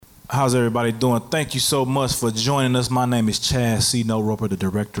How's everybody doing? Thank you so much for joining us. My name is Chad C. No Roper, the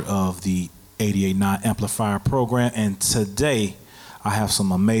director of the 88.9 Amplifier program, and today I have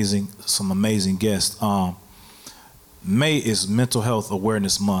some amazing guests. May is Mental Health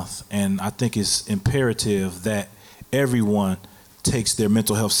Awareness Month, and I think it's imperative that everyone takes their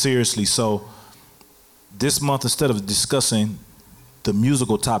mental health seriously. So this month, instead of discussing the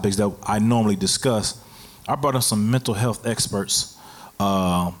musical topics that I normally discuss, I brought in some mental health experts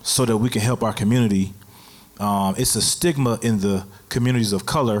so that we can help our community. It's a stigma in the communities of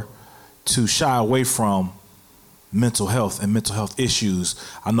color to shy away from mental health and mental health issues.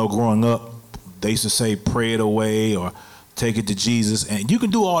 I know growing up, they used to say pray it away or take it to Jesus, and you can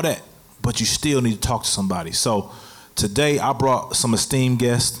do all that, but you still need to talk to somebody. So today I brought some esteemed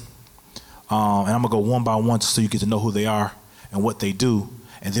guests, and I'm gonna go one by one so you get to know who they are and what they do.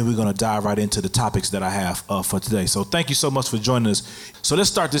 And then we're going to dive right into the topics that I have for today. So thank you so much for joining us. So let's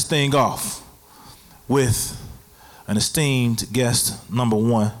start this thing off with an esteemed guest, number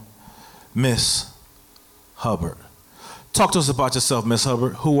one, Miss Hubbard. Talk to us about yourself, Miss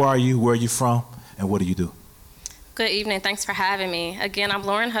Hubbard. Who are you, where are you from, and what do you do? Good evening. Thanks for having me. Again, I'm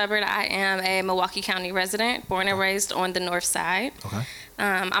Lauren Hubbard. I am a Milwaukee County resident, born and raised on the north side. Okay.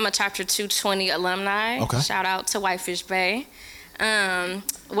 I'm a Chapter 220 alumni. Okay. Shout out to Whitefish Bay.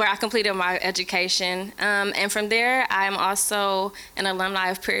 Where I completed my education. And from there, I'm also an alumni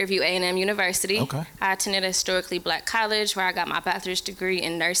of Prairie View A&M University. Okay. I attended a historically black college where I got my bachelor's degree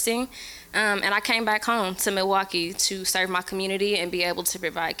in nursing. And I came back home to Milwaukee to serve my community and be able to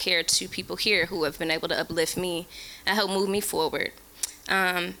provide care to people here who have been able to uplift me and help move me forward.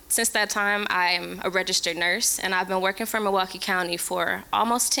 Since that time, I'm a registered nurse, and I've been working for Milwaukee County for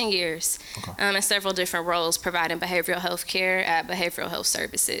almost 10 years in several different roles, providing behavioral health care at Behavioral Health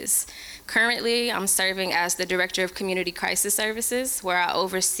Services. Currently, I'm serving as the Director of Community Crisis Services, where I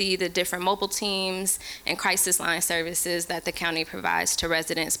oversee the different mobile teams and crisis line services that the county provides to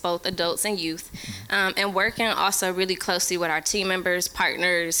residents, both adults and youth, and working also really closely with our team members,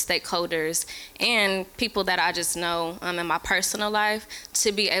 partners, stakeholders, and people that I just know in my personal life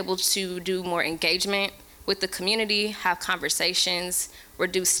to be able to do more engagement with the community, have conversations,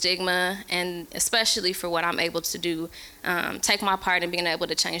 reduce stigma, and especially for what I'm able to do, take my part in being able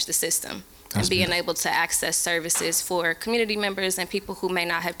to change the system. That's and being beautiful. able to access services for community members and people who may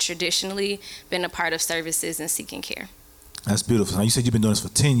not have traditionally been a part of services and seeking care. That's beautiful. Now, you said you've been doing this for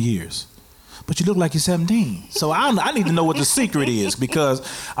 10 years, but you look like you're 17. So I need to know what the secret is, because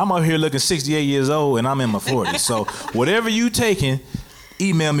I'm out here looking 68 years old and I'm in my 40s. So whatever you taking,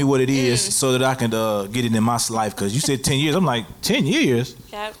 email me what it is so that I can get it in my life, because you said 10 years. I'm like, 10 years?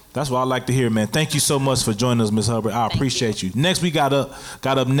 Yep. That's what I like to hear, man. Thank you so much for joining us, Ms. Hubbard. I appreciate you. Next, we got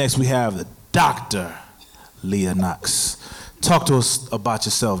up next, we have Dr. Leah Knox. Talk to us about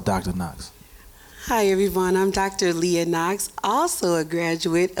yourself, Dr. Knox. Hi, everyone. I'm Dr. Leah Knox, also a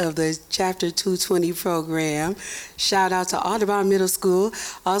graduate of the Chapter 220 program. Shout out to Audubon Middle School,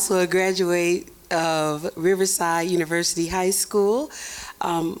 also a graduate of Riverside University High School,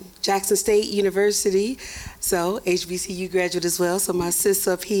 Jackson State University, so HBCU graduate as well, so my sis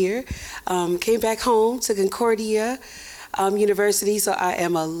up here. Came back home to Concordia University, so I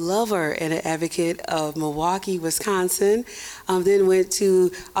am a lover and an advocate of Milwaukee, Wisconsin. Then went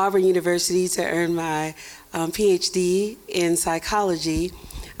to Auburn University to earn my PhD in psychology.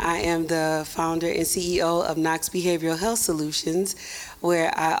 I am the founder and CEO of Knox Behavioral Health Solutions,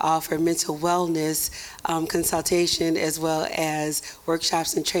 where I offer mental wellness consultation as well as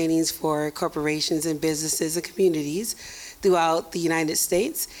workshops and trainings for corporations and businesses and communities throughout the United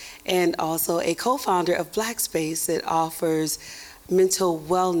States, and also a co-founder of Black Space that offers mental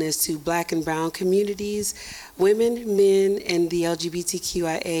wellness to Black and Brown communities, women, men, and the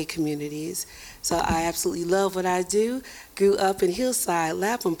LGBTQIA communities. So I absolutely love what I do. Grew up in Hillside,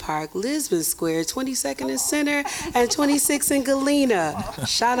 Lapham Park, Lisbon Square, 22nd and Center, and 26th and Galena.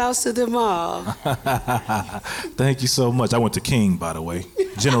 Shout outs to them all. Thank you so much. I went to King, by the way.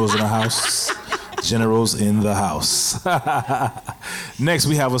 Generals in the house. Generals in the house. Next,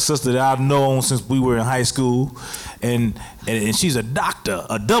 we have a sister that I've known since we were in high school, and she's a doctor,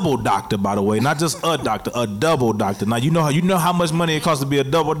 a double doctor, by the way, not just a doctor, a double doctor. Now you know how much money it costs to be a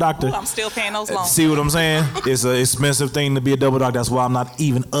double doctor. Ooh, I'm still paying those loans. See what I'm saying? It's an expensive thing to be a double doctor. That's why I'm not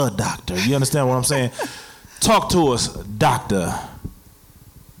even a doctor. You understand what I'm saying? Talk to us, Dr.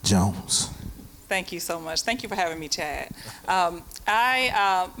 Jones. Thank you so much. Thank you for having me, Chad.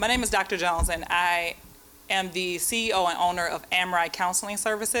 My name is Dr. Jones, and I am the CEO and owner of Amrite Counseling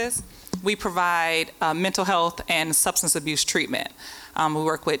Services. We provide mental health and substance abuse treatment. We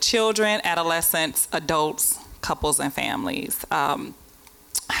work with children, adolescents, adults, couples, and families.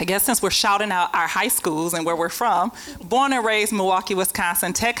 I guess since we're shouting out our high schools and where we're from, born and raised Milwaukee,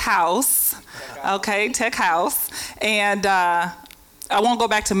 Wisconsin, Tech House. Okay, Tech House. And I won't go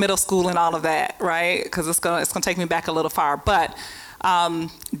back to middle school and all of that, right? Because it's gonna take me back a little far. But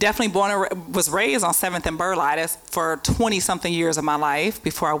definitely was raised on 7th and Burleigh for 20-something years of my life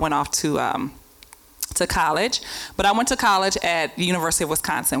before I went off to college. But I went to college at the University of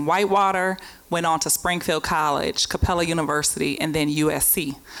Wisconsin Whitewater, went on to Springfield College, Capella University, and then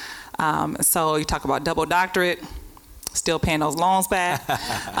USC. So you talk about double doctorate, still paying those loans back.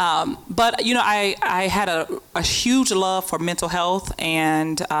 But you know, I had a huge love for mental health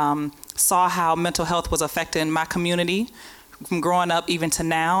and saw how mental health was affecting my community from growing up even to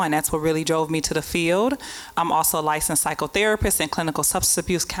now, and that's what really drove me to the field. I'm also a licensed psychotherapist and clinical substance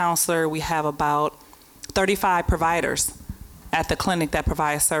abuse counselor. We have about 35 providers at the clinic that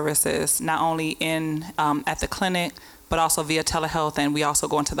provide services, not only in at the clinic, but also via telehealth, and we also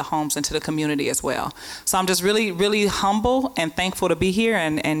go into the homes, into the community as well. So I'm just really, really humble and thankful to be here,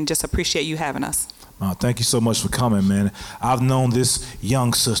 and just appreciate you having us. Thank you so much for coming, man. I've known this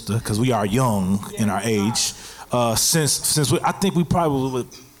young sister, because we are young in our age, since I think we probably were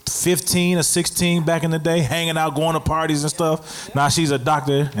 15 or 16 back in the day, hanging out, going to parties and stuff. Now she's a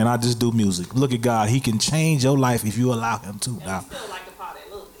doctor, and I just do music. Look at God. He can change your life if you allow him to. Now,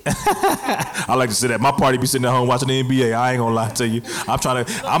 I like to say that. My party be sitting at home watching the NBA. I ain't gonna lie to you.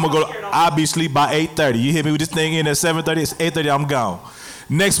 I'll be asleep by 8:30. You hit me with this thing in at 7:30, it's 8:30, I'm gone.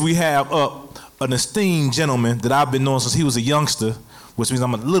 Next we have up an esteemed gentleman that I've been knowing since he was a youngster, which means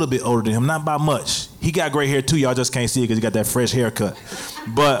I'm a little bit older than him, not by much. He got gray hair too, y'all just can't see it because he got that fresh haircut.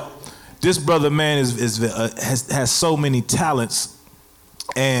 But this brother, man, has so many talents.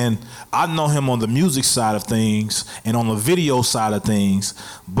 And I know him on the music side of things and on the video side of things,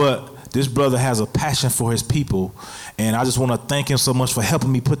 but this brother has a passion for his people. And I just want to thank him so much for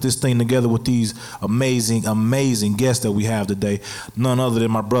helping me put this thing together with these amazing, amazing guests that we have today. None other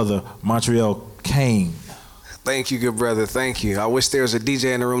than my brother, Montreal Kane. Thank you, good brother. Thank you. I wish there was a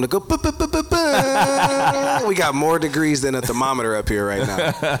DJ in the room to go. We got more degrees than a thermometer up here right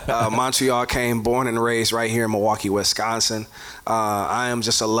now. Montreal Kane, born and raised right here in Milwaukee, Wisconsin. I am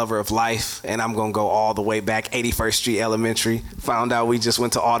just a lover of life, and I'm gonna go all the way back. 81st Street Elementary. Found out we just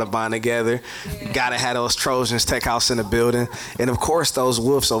went to Audubon together. Gotta have those Trojans, Tech House in the building, and of course those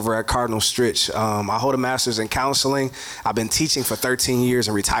Wolves over at Cardinal Stritch. I hold a master's in counseling. I've been teaching for 13 years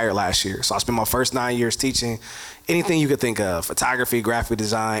and retired last year. So I spent my first 9 years teaching anything you could think of: photography, graphic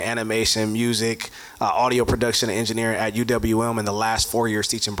design, animation, music, audio production, and engineering at UWM, and the last 4 years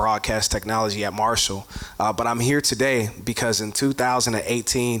teaching broadcast technology at Marshall. But I'm here today because in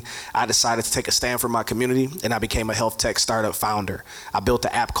 2018, I decided to take a stand for my community, and I became a health tech startup founder. I built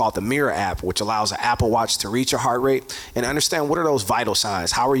an app called the Mirror app, which allows an Apple Watch to read your heart rate and understand what are those vital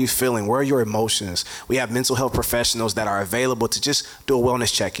signs. How are you feeling? Where are your emotions? We have mental health professionals that are available to just do a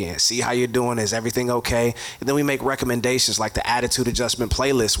wellness check-in, see how you're doing, is everything okay? And then we make recommendations like the attitude adjustment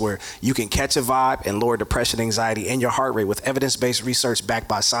playlist, where you can catch a vibe and lower depression, anxiety, and your heart rate with evidence-based research backed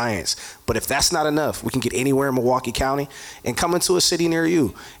by science. But if that's not enough, we can get anywhere in Milwaukee County and come into a city near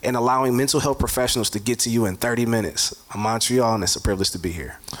you, and allowing mental health professionals to get to you in 30 minutes. I'm Montreal, and it's a privilege to be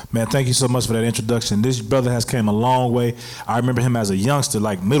here. Man, thank you so much for that introduction. This brother has came a long way. I remember him as a youngster,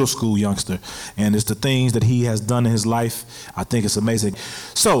 like middle school youngster, and it's the things that he has done in his life. I think it's amazing.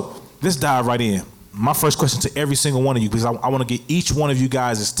 So let's dive right in. My first question to every single one of you, because I want to get each one of you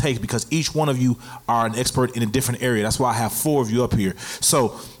guys' take, because each one of you are an expert in a different area. That's why I have 4 of you up here.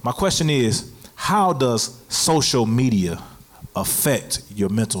 So my question is, how does social media affect your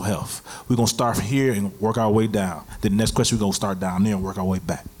mental health? We're going to start from here and work our way down. Then the next question, we're going to start down there and work our way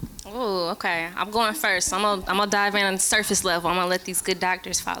back. Oh, okay. I'm going first. I'm gonna dive in on the surface level. I'm gonna let these good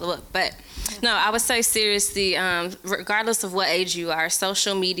doctors follow up. But no, I would say seriously, regardless of what age you are,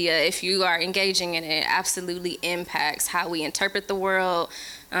 social media, if you are engaging in it, absolutely impacts how we interpret the world,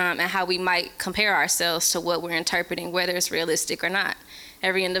 and how we might compare ourselves to what we're interpreting, whether it's realistic or not.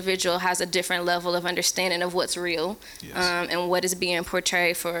 Every individual has a different level of understanding of what's real, yes, and what is being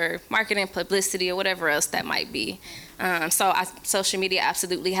portrayed for marketing, publicity, or whatever else that might be. Social media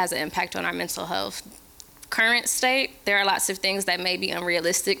absolutely has an impact on our mental health. Current state, there are lots of things that may be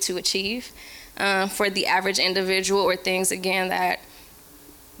unrealistic to achieve for the average individual, or things, again, that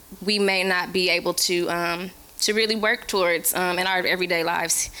we may not be able to really work towards in our everyday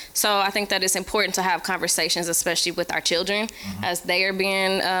lives. So I think that it's important to have conversations, especially with our children, as they are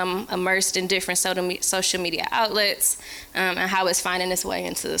being immersed in different social media outlets, and how it's finding its way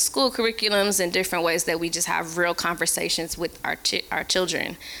into the school curriculums and different ways that we just have real conversations with our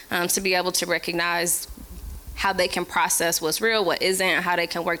children, to be able to recognize how they can process what's real, what isn't, how they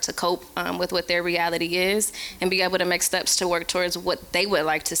can work to cope with what their reality is, and be able to make steps to work towards what they would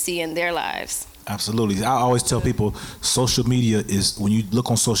like to see in their lives. Absolutely. I always tell people social media is, when you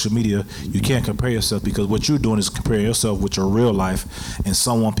look on social media, you can't compare yourself, because what you're doing is comparing yourself with your real life and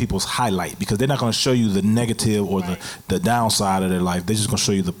people's highlight, because they're not going to show you the negative or the downside of their life. They're just going to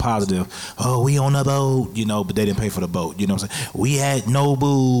show you the positive. Oh, we on a boat, but they didn't pay for the boat. You know what I'm saying? We had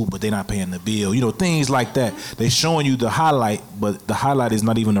Nobu, but they're not paying the bill. Things like that. They're showing you the highlight, but the highlight is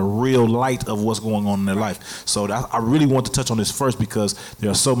not even a real light of what's going on in their life. So I really want to touch on this first, because there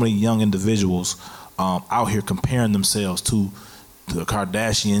are so many young individuals out here comparing themselves to the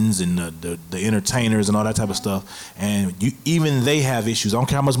Kardashians and the entertainers and all that type of stuff, and even they have issues. I don't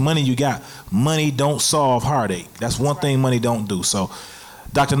care how much money you got. Money don't solve heartache. That's one thing money don't do. So,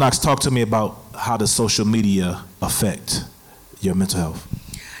 Dr. Knox, talk to me about how does social media affect your mental health?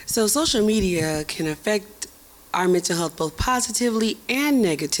 So social media can affect our mental health both positively and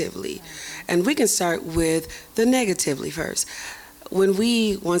negatively. And we can start with the negatively first. When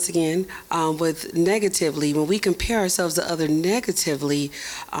we, once again, with negatively, when we compare ourselves to other negatively,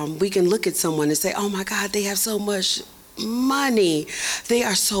 we can look at someone and say, oh my God, they have so much money. They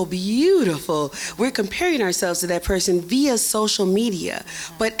are so beautiful. We're comparing ourselves to that person via social media.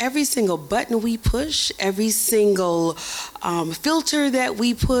 But every single button we push, every single filter that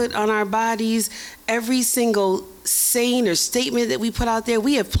we put on our bodies, every single saying or statement that we put out there,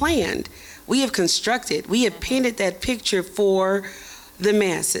 we have planned. We have constructed, we have painted that picture for the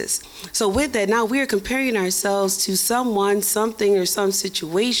masses. So with that, now we're comparing ourselves to someone, something, or some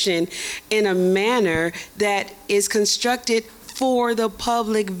situation in a manner that is constructed for the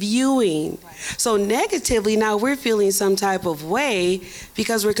public viewing. So negatively, now we're feeling some type of way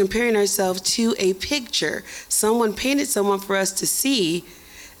because we're comparing ourselves to a picture. Someone painted someone for us to see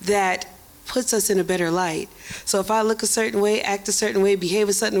that puts us in a better light. So if I look a certain way, act a certain way, behave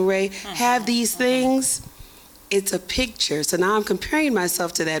a certain way, have these things, it's a picture. So now I'm comparing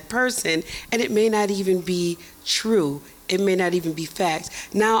myself to that person, and it may not even be true. It may not even be fact.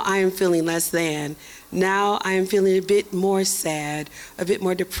 Now I am feeling less than. Now I am feeling a bit more sad, a bit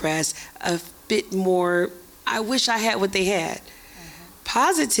more depressed, a bit more, I wish I had what they had.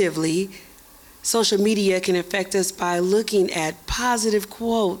 Positively, social media can affect us by looking at positive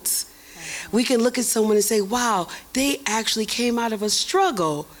quotes. We can look at someone and say, wow, they actually came out of a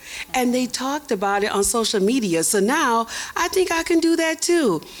struggle and they talked about it on social media. So now I think I can do that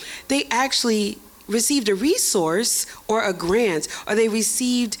too. They actually received a resource or a grant, or they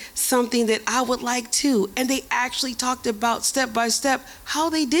received something that I would like to, and they actually talked about step by step how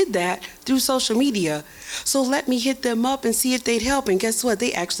they did that through social media. So let me hit them up and see if they'd help, and guess what?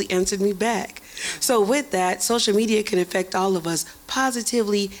 They actually answered me back. So with that, social media can affect all of us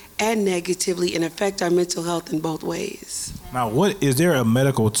positively and negatively and affect our mental health in both ways. Now, what is there a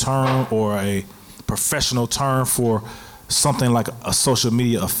medical term or a professional term for something like a social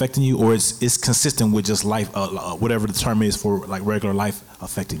media affecting you, or it's consistent with just life, whatever the term is for like regular life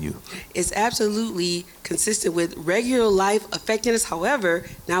affecting you? It's absolutely consistent with regular life affecting us. However,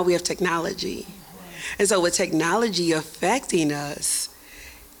 now we have technology. And so with technology affecting us,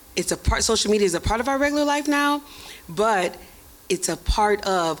 it's a part, social media is a part of our regular life now, but it's a part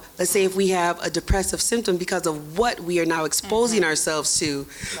of, let's say if we have a depressive symptom because of what we are now exposing ourselves to.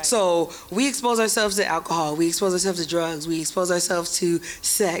 Right. So we expose ourselves to alcohol, we expose ourselves to drugs, we expose ourselves to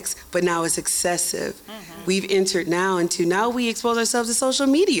sex, but now it's excessive. We've entered now we expose ourselves to social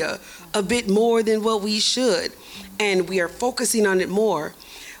media a bit more than what we should, and we are focusing on it more.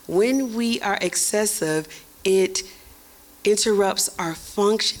 When we are excessive, it interrupts our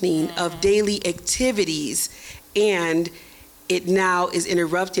functioning of daily activities, and it now is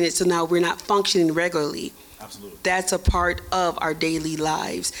interrupting it, so now we're not functioning regularly. Absolutely. That's a part of our daily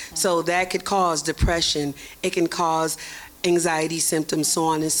lives. So that could cause depression, it can cause anxiety symptoms, so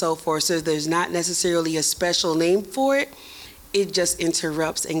on and so forth. So there's not necessarily a special name for it. It just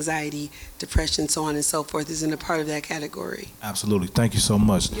interrupts anxiety, depression, so on and so forth, is in a part of that category. Absolutely. Thank you so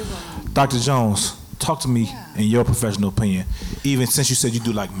much. You're welcome. Dr. Jones, talk to me in your professional opinion. Even since you said you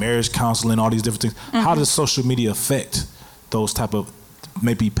do like marriage counseling, all these different things, how does social media affect those type of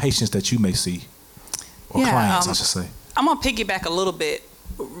maybe patients that you may see, or clients, I should say? I'm gonna piggyback a little bit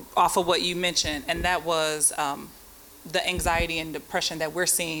off of what you mentioned, and that was the anxiety and depression that we're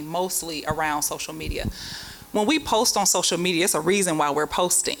seeing mostly around social media. When we post on social media, it's a reason why we're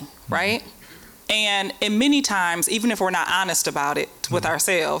posting, right? And many times, even if we're not honest about it with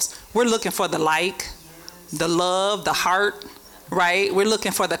ourselves, we're looking for the like, the love, the heart, right? We're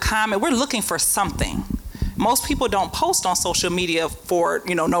looking for the comment. We're looking for something. most people don't post on social media for,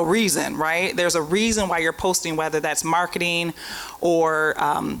 no reason, right? There's a reason why you're posting, whether that's marketing or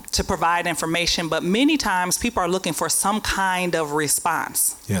to provide information, but many times people are looking for some kind of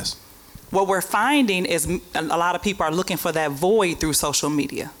response. Yes. What we're finding is a lot of people are looking for that void through social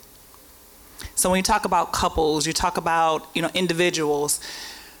media. So when you talk about couples, you talk about, individuals,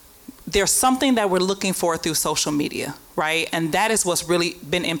 there's something that we're looking for through social media, right? And that is what's really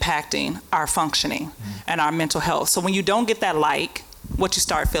been impacting our functioning and our mental health. So when you don't get that like, what you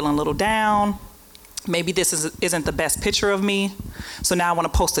start feeling a little down, maybe this isn't the best picture of me, so now I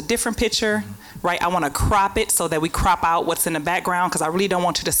want to post a different picture, right? I want to crop it so that we crop out what's in the background because I really don't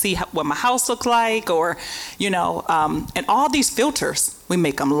want you to see what my house looks like, or, and all these filters, we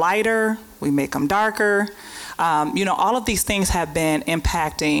make them lighter, we make them darker. All of these things have been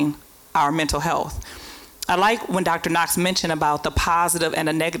impacting our mental health. I like when Dr. Knox mentioned about the positive and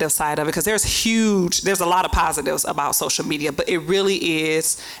the negative side of it, because there's a lot of positives about social media, but it really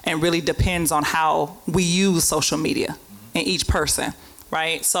is and really depends on how we use social media in each person,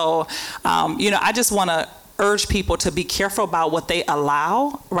 right? So, I just want to urge people to be careful about what they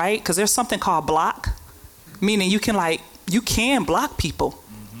allow, right? Because there's something called block, meaning you can block people.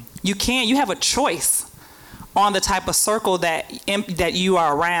 You have a choice on the type of circle that you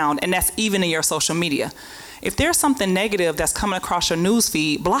are around, and that's even in your social media. If there's something negative that's coming across your news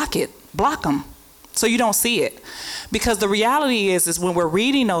feed, block them so you don't see it. Because the reality is when we're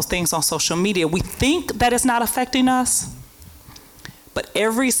reading those things on social media, we think that it's not affecting us, but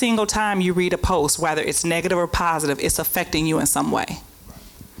every single time you read a post, whether it's negative or positive, it's affecting you in some way.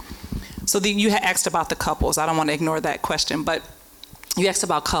 So you had asked about the couples. I don't want to ignore that question, but you asked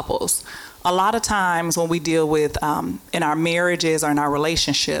about couples. A lot of times when we deal with, in our marriages or in our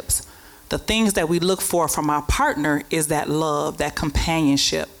relationships, the things that we look for from our partner is that love, that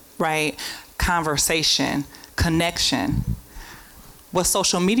companionship, right? Conversation, connection. What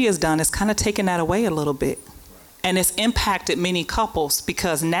social media has done is kind of taken that away a little bit. And it's impacted many couples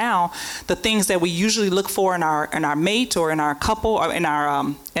because now the things that we usually look for in our mate or in our couple or in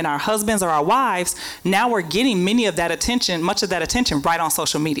our husbands or our wives, now we're getting much of that attention right on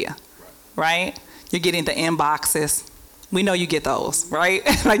social media. Right? You're getting the inboxes. We know you get those, right?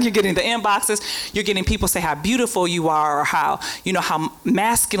 Like you're getting the inboxes. You're getting people say how beautiful you are or how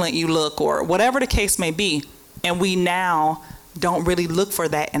masculine you look or whatever the case may be. And we now don't really look for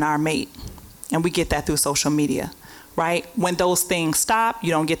that in our mate. And we get that through social media, right? When those things stop,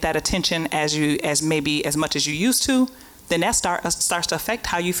 you don't get that attention as much as you used to, then that starts to affect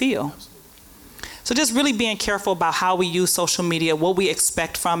how you feel. So just really being careful about how we use social media, what we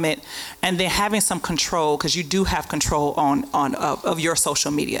expect from it, and then having some control, because you do have control of your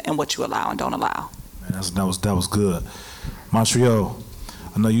social media and what you allow and don't allow. Man, that was good. Montreal,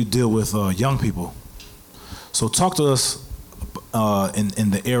 I know you deal with young people. So talk to us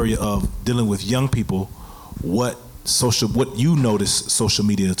in the area of dealing with young people, what you notice social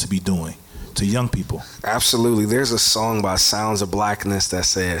media to be doing to young people. Absolutely. There's a song by Sounds of Blackness that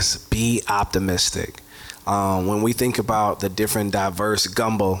says, "Be optimistic." When we think about the different diverse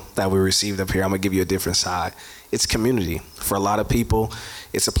gumbo that we received up here, I'm going to give you a different side. It's community. For a lot of people,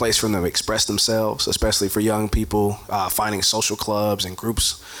 it's a place for them to express themselves, especially for young people, finding social clubs and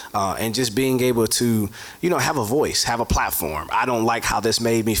groups, and just being able to, have a voice, have a platform. I don't like how this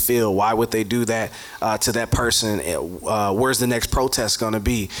made me feel. Why would they do that to that person? Where's the next protest going to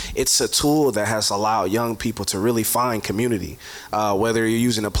be? It's a tool that has allowed young people to really find community, whether you're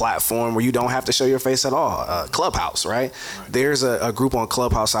using a platform where you don't have to show your face at all. Clubhouse, right? There's a group on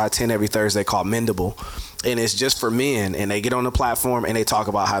Clubhouse I attend every Thursday called Mendable. And it's just for men, and they get on the platform and they talk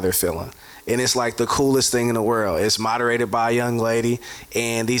about how they're feeling. And it's like the coolest thing in the world. It's moderated by a young lady,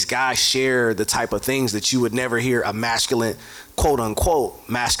 and these guys share the type of things that you would never hear a masculine, quote unquote,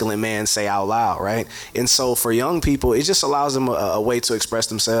 masculine man say out loud, right? And so for young people, it just allows them a way to express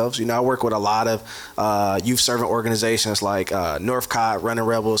themselves. I work with a lot of youth servant organizations like Northcott, Running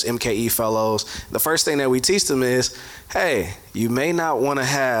Rebels, MKE Fellows. The first thing that we teach them is, hey, you may not want to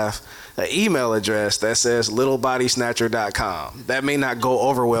have an email address that says littlebodysnatcher.com. That may not go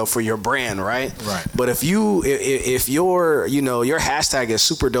over well for your brand, right? Right. But if your hashtag is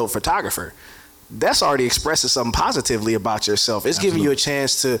super dope photographer, that's already expressing something positively about yourself. It's Absolutely. giving you a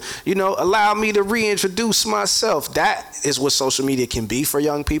chance to, allow me to reintroduce myself. That is what social media can be for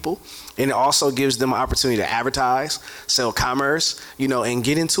young people. And it also gives them an opportunity to advertise, sell commerce, and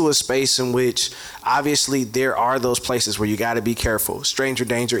get into a space in which obviously there are those places where you got to be careful. Stranger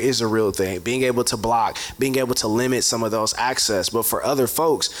danger is a real thing. Being able to block, being able to limit some of those access. But for other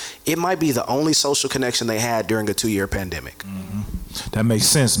folks, it might be the only social connection they had during a 2-year pandemic. Mm-hmm. That makes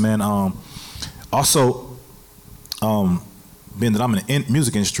sense, man. Also, being that I'm in the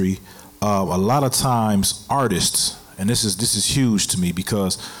music industry, a lot of times artists, and this is huge to me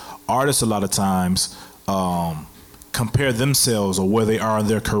because artists a lot of times compare themselves or where they are in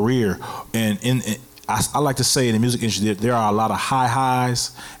their career, and I like to say in the music industry that there are a lot of high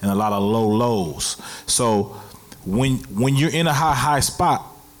highs and a lot of low lows. So when you're in a high spot,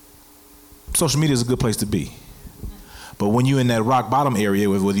 social media is a good place to be. But when you're in that rock bottom area,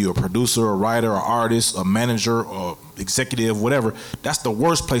 whether you're a producer, a writer, an artist, a manager, or executive, whatever, that's the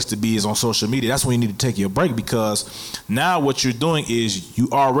worst place to be is on social media. That's when you need to take your break, because now what you're doing is you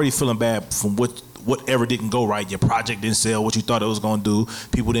already feeling bad from whatever didn't go right. Your project didn't sell what you thought it was going to do.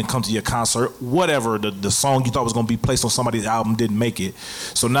 People didn't come to your concert. Whatever, the song you thought was going to be placed on somebody's album didn't make it.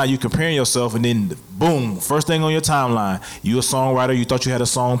 So now you're comparing yourself, and then boom, first thing on your timeline, you a songwriter, you thought you had a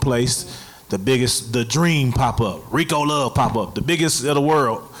song placed. The Dream pop up, Rico Love pop up, the biggest of the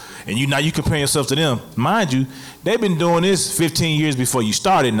world, and now you compare yourself to them. Mind you, they've been doing this 15 years before you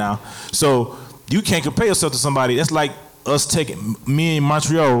started now, so you can't compare yourself to somebody. That's like us taking me in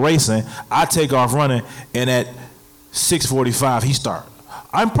Montreal racing. I take off running, and at 6:45 he start.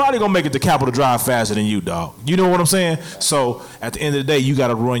 I'm probably gonna make it to Capitol Drive faster than you, dog. You know what I'm saying? So at the end of the day, you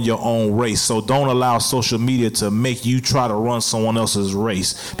gotta run your own race. So don't allow social media to make you try to run someone else's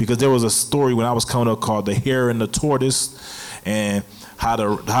race. Because there was a story when I was coming up called The Hare and the Tortoise, and how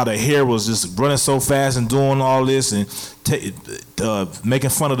the hare was just running so fast and doing all this and making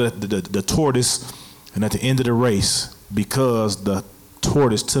fun of the tortoise. And at the end of the race, because the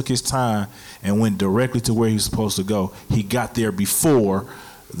tortoise took his time and went directly to where he was supposed to go, he got there before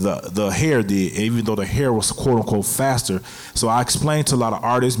the hare did, even though the hare was quote unquote faster. So I explained to a lot of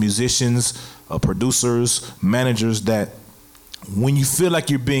artists, musicians, producers, managers that when you feel like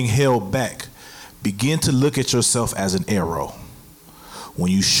you're being held back, begin to look at yourself as an arrow.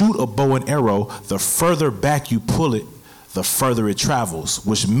 When you shoot a bow and arrow, the further back you pull it, the further it travels,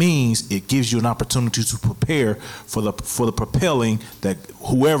 which means it gives you an opportunity to prepare for the propelling that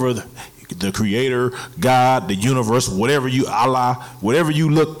whoever the creator, God, the universe, whatever you, Allah, whatever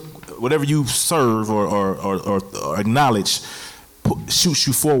you serve or acknowledge, shoots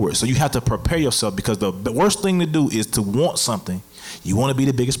you forward. So you have to prepare yourself, because the worst thing to do is to want something. You want to be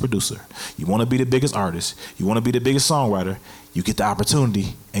the biggest producer. You want to be the biggest artist. You want to be the biggest songwriter. You get the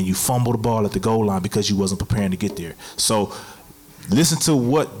opportunity and you fumble the ball at the goal line because you wasn't preparing to get there. So listen to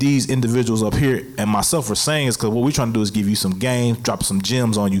what these individuals up here and myself are saying, is because what we're trying to do is give you some game, drop some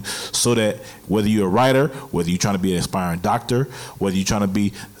gems on you, so that whether you're a writer, whether you're trying to be an aspiring doctor, whether you're trying to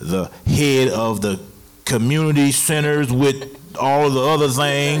be the head of the community centers with all the other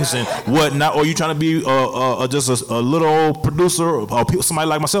things and whatnot, or you're trying to be just a little old producer, or somebody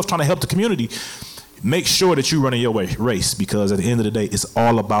like myself trying to help the community, make sure that you're running your race, because at the end of the day, it's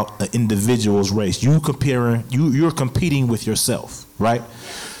all about the individual's race. You're competing with yourself, right?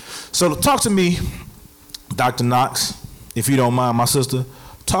 So talk to me, Dr. Knox, if you don't mind, my sister.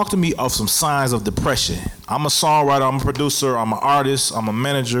 Talk to me of some signs of depression. I'm a songwriter, I'm a producer, I'm an artist, I'm a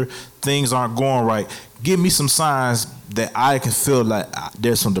manager. Things aren't going right. Give me some signs that I can feel like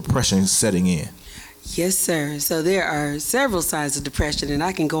there's some depression setting in. Yes, sir. So there are several signs of depression, and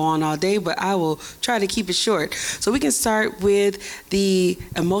I can go on all day, but I will try to keep it short. So we can start with the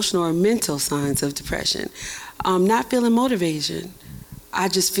emotional or mental signs of depression. Not feeling motivation. I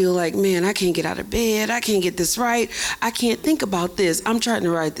just feel like, man, I can't get out of bed. I can't get this right. I can't think about this. I'm trying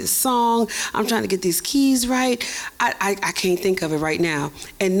to write this song. I'm trying to get these keys right. I can't think of it right now.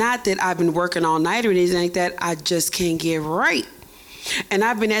 And not that I've been working all night or anything like that. I just can't get right. And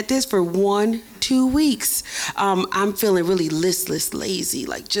I've been at this for 1-2 weeks. I'm feeling really listless, lazy,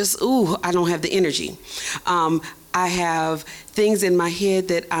 like just, I don't have the energy. I have things in my head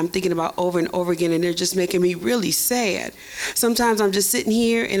that I'm thinking about over and over again, and they're just making me really sad. Sometimes I'm just sitting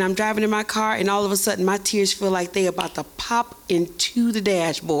here and I'm driving in my car, and all of a sudden my tears feel like they're about to pop into the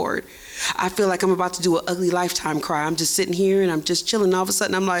dashboard. I feel like I'm about to do an ugly Lifetime cry. I'm just sitting here and I'm just chilling. All of a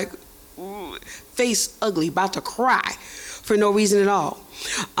sudden I'm like, face ugly, about to cry for no reason at all.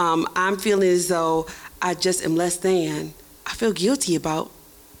 I'm feeling as though I just am less than. I feel guilty about,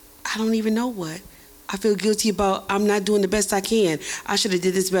 I don't even know what. I feel guilty about I'm not doing the best I can. I should have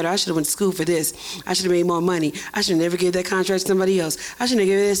did this better. I should have went to school for this. I should have made more money. I should have never gave that contract to somebody else. I should have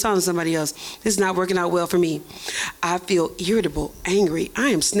given that song to somebody else. This is not working out well for me. I feel irritable, angry. I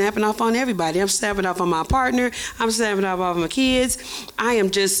am snapping off on everybody. I'm snapping off on my partner. I'm snapping off on my kids.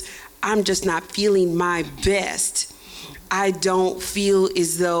 I'm just not feeling my best. I don't feel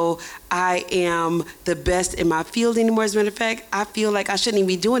as though I am the best in my field anymore. As a matter of fact, I feel like I shouldn't even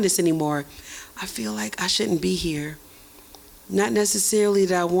be doing this anymore. I feel like I shouldn't be here. Not necessarily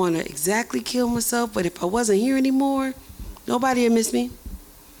that I want to exactly kill myself, but if I wasn't here anymore, nobody would miss me.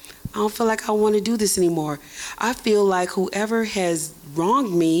 I don't feel like I want to do this anymore. I feel like whoever has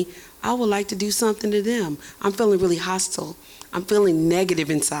wronged me, I would like to do something to them. I'm feeling really hostile. I'm feeling negative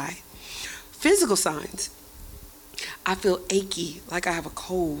inside. Physical signs. I feel achy, like I have a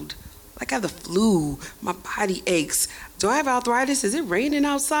cold, like I have the flu. My body aches. Do I have arthritis? Is it raining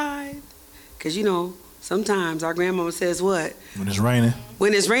outside? Because, you know, sometimes our grandmama says what? When it's raining.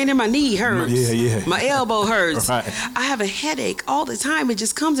 When it's raining, my knee hurts. Yeah. My elbow hurts. Right. I have a headache all the time. It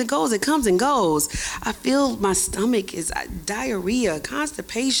just comes and goes. It comes and goes. I feel my stomach is diarrhea,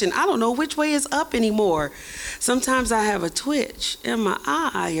 constipation. I don't know which way is up anymore. Sometimes I have a twitch in my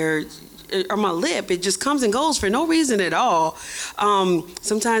eye or my lip. It just comes and goes for no reason at all.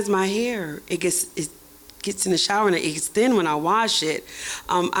 Sometimes my hair, it gets in the shower and it gets thin when I wash it.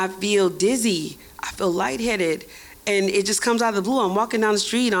 I feel dizzy. I feel lightheaded. And it just comes out of the blue. I'm walking down the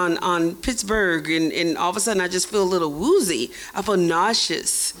street on Pittsburgh, and all of a sudden I just feel a little woozy. I feel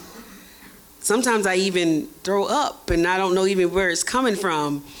nauseous. Sometimes I even throw up, and I don't know even where it's coming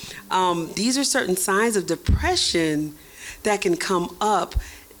from. These are certain signs of depression that can come up,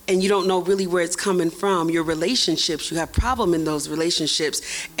 and you don't know really where it's coming from. Your relationships, you have problem in those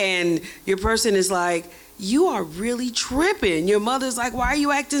relationships, and your person is like, you are really tripping. Your mother's like, why are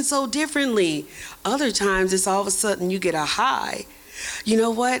you acting so differently? Other times it's all of a sudden you get a high. You know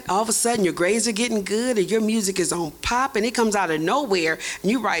what? All of a sudden your grades are getting good and your music is on pop and it comes out of nowhere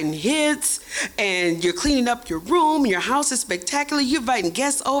and you're writing hits and you're cleaning up your room and your house is spectacular. You're inviting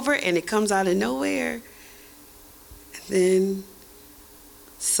guests over and it comes out of nowhere. And then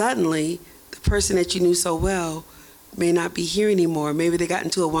suddenly the person that you knew so well may not be here anymore. Maybe they got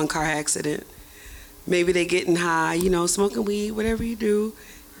into a one-car accident. Maybe they're getting high, you know, smoking weed, whatever you do,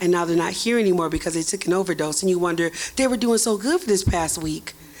 and now they're not here anymore because they took an overdose. And you wonder, they were doing so good for this past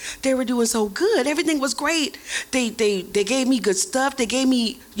week. They were doing so good. Everything was great. They gave me good stuff. They gave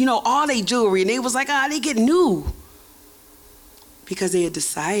me, you know, all their jewelry. And they was like, they get new. Because they had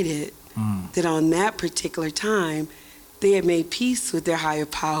decided that on that particular time, they had made peace with their higher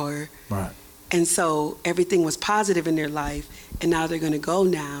power. Right. And so everything was positive in their life. And now they're going to go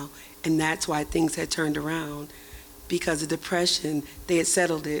now. And that's why things had turned around. Because of depression, they had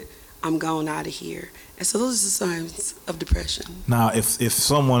settled it. I'm going out of here. And so those are the signs of depression. Now, if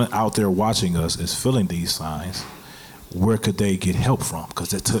someone out there watching us is feeling these signs, where could they get help from?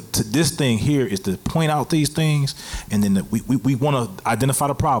 Because this thing here is to point out these things, and then we want to identify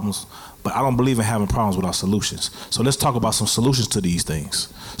the problems, but I don't believe in having problems without solutions. So let's talk about some solutions to these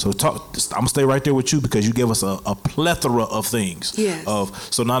things. So I'm going to stay right there with you because you gave us a plethora of things. Yes.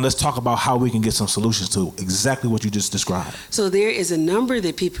 So now let's talk about how we can get some solutions to exactly what you just described. So there is a number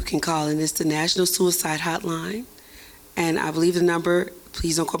that people can call, and it's the National Suicide Hotline. And I believe the number,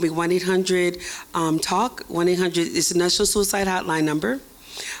 please don't quote me, 1-800-TALK. 1-800 is the National Suicide Hotline number.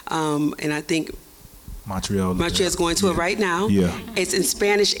 And I think Montreal's going to it right now. Yeah. It's in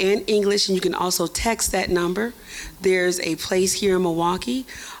Spanish and English, and you can also text that number. There's a place here in Milwaukee,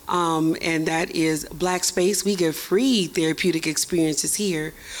 and that is Black Space. We give free therapeutic experiences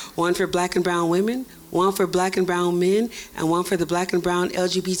here, one for Black and brown women, one for Black and brown men, and one for the Black and brown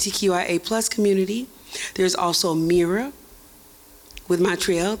LGBTQIA+ community. There's also Mira with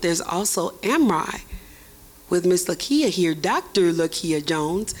Montreal. There's also AMRI with Miss Lakia here, Dr. Lakia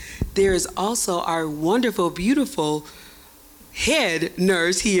Jones. There is also our wonderful, beautiful head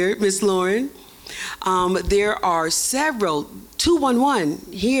nurse here, Miss Lauren. There are several,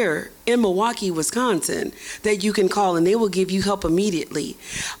 211 here in Milwaukee, Wisconsin, that you can call and they will give you help immediately.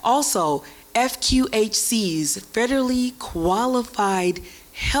 Also, FQHCs, Federally Qualified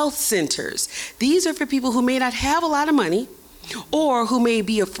Health Centers. These are for people who may not have a lot of money, or who may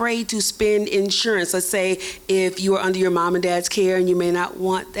be afraid to spend insurance. Let's say if you are under your mom and dad's care and you may not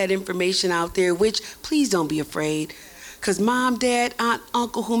want that information out there, which please don't be afraid, because mom, dad, aunt,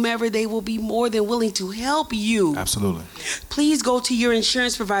 uncle, whomever, they will be more than willing to help you. Absolutely. Please go to your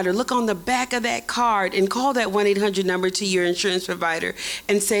insurance provider, look on the back of that card and call that 1-800 number to your insurance provider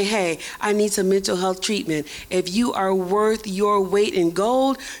and say, hey, I need some mental health treatment. If you are worth your weight in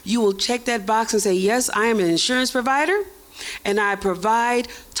gold, you will check that box and say, yes, I am an insurance provider. And I provide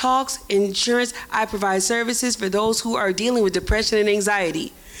talks, insurance, I provide services for those who are dealing with depression and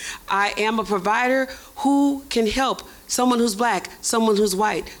anxiety. I am a provider who can help someone who's Black, someone who's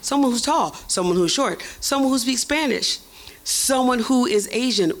white, someone who's tall, someone who's short, someone who speaks Spanish, someone who is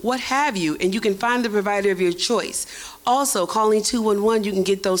Asian, what have you, and you can find the provider of your choice. Also, calling 211, you can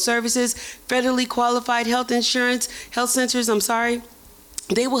get those services. Federally qualified health centers,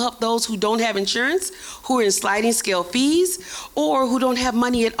 They will help those who don't have insurance, who are in sliding scale fees, or who don't have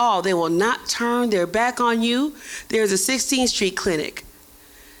money at all. They will not turn their back on you. There's a 16th Street clinic,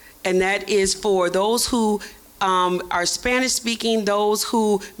 and that is for those who are Spanish speaking, those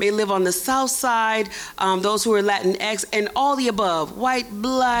who may live on the south side, those who are Latinx, and all the above, white,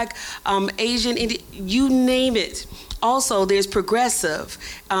 black, Asian, Indian, you name it. Also, there's Progressive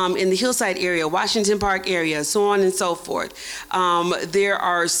in the Hillside area, Washington Park area, so on and so forth. There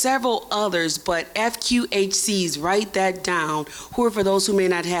are several others, but FQHCs, write that down, who are for those who may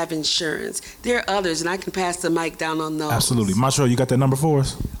not have insurance. There are others, and I can pass the mic down on those. Absolutely. Montreal, you got that number for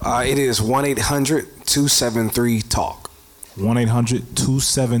us? It is 1-800-273-TALK.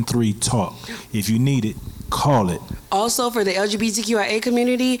 1-800-273-TALK. If you need it, call it. Also, for the LGBTQIA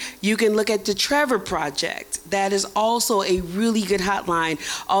community, you can look at the Trevor Project. That is also a really good hotline.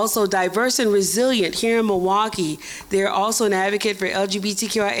 Also, Diverse and Resilient here in Milwaukee. They're also an advocate for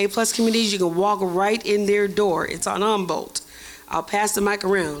LGBTQIA plus communities. You can walk right in their door. It's on Humboldt. I'll pass the mic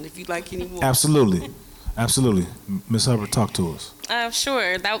around if you'd like any more. Absolutely. Absolutely. Ms. Hubbard, talk to us.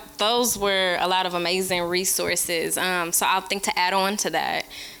 Sure. Those were a lot of amazing resources. So I'll think to add on to that.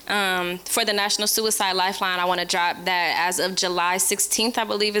 For the National Suicide Lifeline, I want to drop that as of July 16th, I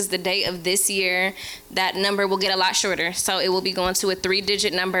believe is the date of this year. That number will get a lot shorter. So it will be going to a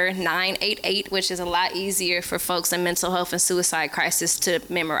 3-digit number, 988, which is a lot easier for folks in mental health and suicide crisis to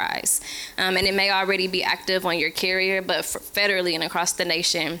memorize. And it may already be active on your carrier, but federally and across the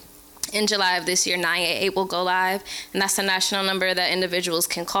nation, in July of this year, 988 will go live, and that's a national number that individuals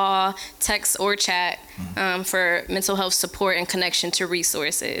can call, text, or chat for mental health support and connection to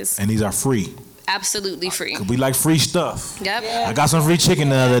resources. And these are free. Absolutely free. We like free stuff. Yep. I got some free chicken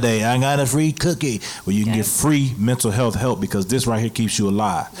the other day. I got a free cookie. Well, you can get free mental health help because this right here keeps you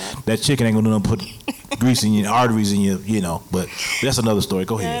alive. That chicken ain't gonna put grease in your arteries and but that's another story.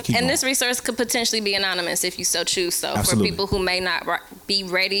 Go ahead. Keep and going. this resource could potentially be anonymous if you so choose. So Absolutely. For people who may not be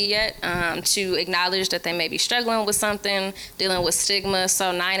ready yet to acknowledge that they may be struggling with something, dealing with stigma.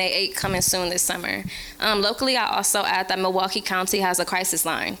 So 988 coming soon this summer. Locally, I also add that Milwaukee County has a crisis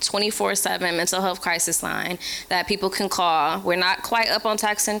line, 24/7 mental health crisis line that people can call. We're not quite up on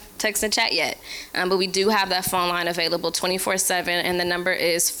text and chat yet, but we do have that phone line available 24/7, and the number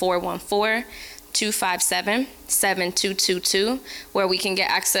is 414-257-7222, where we can get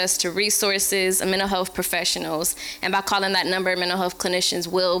access to resources and mental health professionals. And by calling that number, mental health clinicians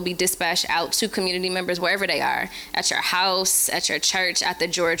will be dispatched out to community members wherever they are, at your house, at your church, at the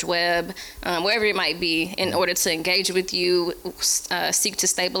George Webb, wherever it might be, in order to engage with you, seek to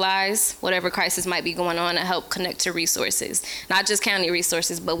stabilize whatever crisis might be going on and help connect to resources. Not just county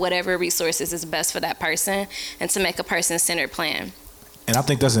resources, but whatever resources is best for that person, and to make a person-centered plan. And I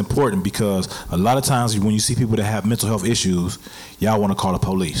think that's important because a lot of times when you see people that have mental health issues, y'all want to call the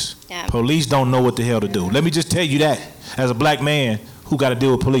police. Yeah. Police don't know what the hell to do. Let me just tell you that as a black man who got to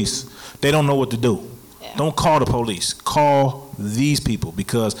deal with police, they don't know what to do. Yeah. Don't call the police. Call these people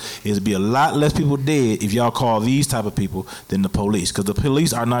because it'd be a lot less people dead if y'all call these type of people than the police, because the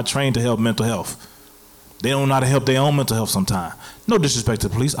police are not trained to help mental health. They don't know how to help their own mental health sometimes. No disrespect to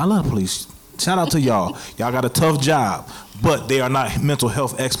the police. I love the police. Shout out to y'all. Y'all got a tough job, but they are not mental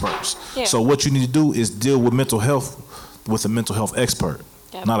health experts. Yeah. So what you need to do is deal with mental health with a mental health expert,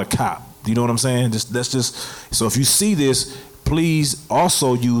 not a cop. You know what I'm saying? So if you see this, please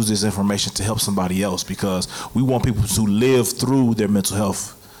also use this information to help somebody else, because we want people to live through their mental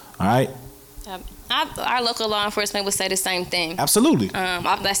health. All right? Our local law enforcement would say the same thing. Absolutely.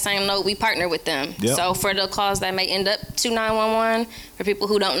 Off that same note, we partner with them. Yep. So for the calls that may end up to 911, for people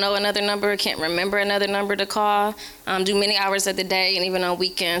who don't know another number, can't remember another number to call, do many hours of the day and even on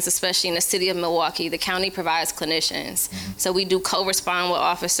weekends, especially in the city of Milwaukee, the county provides clinicians. Mm-hmm. So we do co-respond with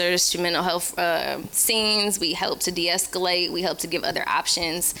officers to mental health scenes. We help to de-escalate. We help to give other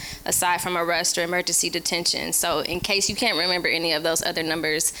options aside from arrest or emergency detention. So in case you can't remember any of those other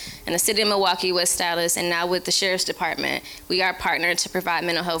numbers, in the city of Milwaukee, West Dallas, and now with the Sheriff's Department, we are partnered to provide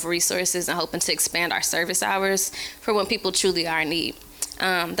mental health resources and hoping to expand our service hours for when people truly are in need.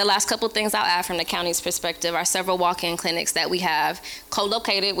 The last couple things I'll add from the county's perspective are several walk-in clinics that we have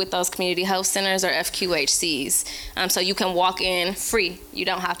co-located with those community health centers or FQHCs. So you can walk in free. You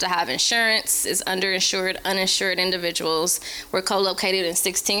don't have to have insurance. It's underinsured, uninsured individuals. We're co-located in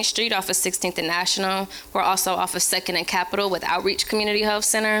 16th Street off of 16th and National. We're also off of 2nd and Capitol with Outreach Community Health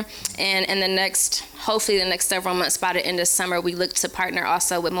Center. And in hopefully the next several months, by the end of summer, we look to partner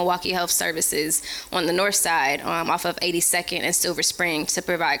also with Milwaukee Health Services on the north side off of 82nd and Silver Spring to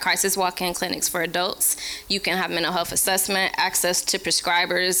provide crisis walk-in clinics for adults. You can have mental health assessment, access to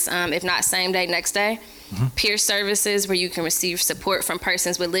prescribers, if not same day, next day. peer services where you can receive support from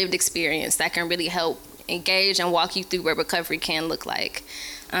persons with lived experience that can really help engage and walk you through what recovery can look like.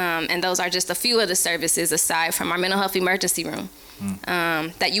 And those are just a few of the services aside from our mental health emergency room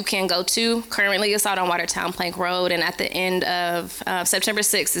that you can go to. Currently, it's out on Watertown Plank Road, and at the end of September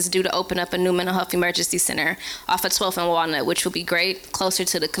 6th, is due to open up a new mental health emergency center off of 12th and Walnut, which will be great, closer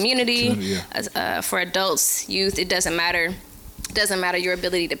to the community. For adults, youth, it doesn't matter. It doesn't matter your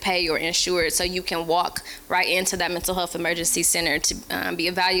ability to pay or insure it, so you can walk right into that mental health emergency center to be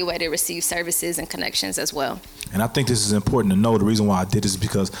evaluated, receive services and connections as well. And I think this is important to know. The reason why I did this is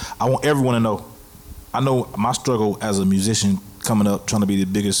because I want everyone to know. I know my struggle as a musician coming up, trying to be the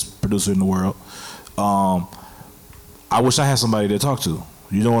biggest producer in the world. I wish I had somebody to talk to.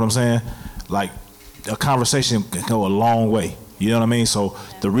 You know what I'm saying? Like, a conversation can go a long way. You know what I mean? So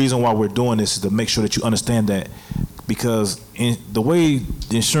the reason why we're doing this is to make sure that you understand that, because in the way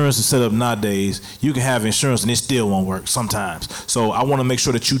the insurance is set up nowadays, you can have insurance and it still won't work sometimes. So I want to make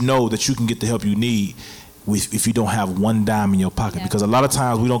sure that you know that you can get the help you need if you don't have one dime in your pocket. Because a lot of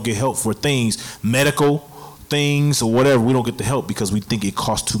times we don't get help for things, medical things or whatever. We don't get the help because we think it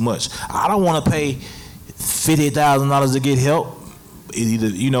costs too much. I don't want to pay $50,000 to get help. Either,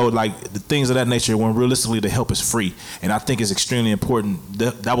 you know, like the things of that nature, when realistically the help is free. And I think it's extremely important.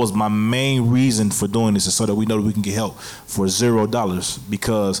 That was my main reason for doing this, is so that we know that we can get help for $0,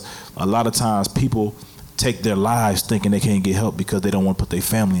 because a lot of times people take their lives thinking they can't get help because they don't want to put their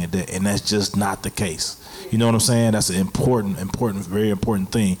family in debt, and that's just not the case. You know what I'm saying? That's an important, very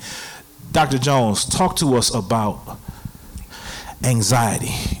important thing. Dr. Jones, talk to us about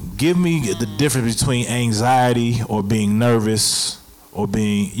anxiety. Give me the difference between anxiety or being nervous or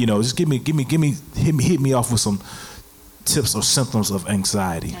being, you know, just hit me off with some tips or symptoms of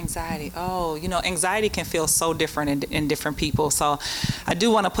anxiety. Anxiety. Oh, you know, anxiety can feel so different in different people. So I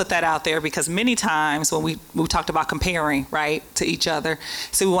do want to put that out there, because many times when we talked about comparing, right, to each other,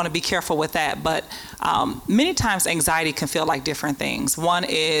 so we want to be careful with that. But many times anxiety can feel like different things. One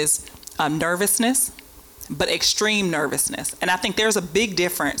is nervousness, but extreme nervousness. And I think there's a big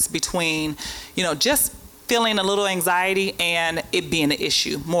difference between, you know, just feeling a little anxiety and it being an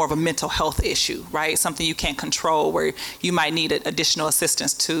issue, more of a mental health issue, right? Something you can't control, where you might need additional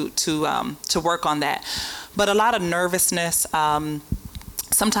assistance to work on that. But a lot of nervousness,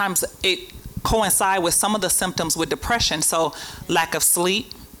 sometimes it coincides with some of the symptoms with depression. So lack of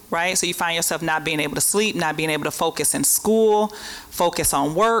sleep, right? So you find yourself not being able to sleep, not being able to focus in school, focus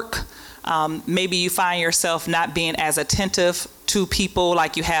on work. Maybe you find yourself not being as attentive to people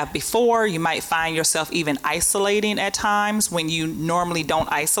like you have before. You might find yourself even isolating at times when you normally don't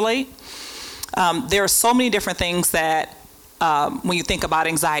isolate. There are so many different things that when you think about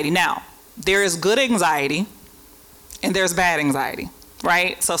anxiety. Now, there is good anxiety and there's bad anxiety,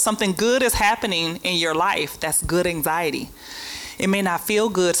 right? So if something good is happening in your life, that's good anxiety. It may not feel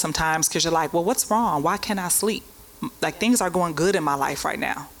good sometimes because you're like, well, what's wrong? Why can't I sleep? Like, things are going good in my life right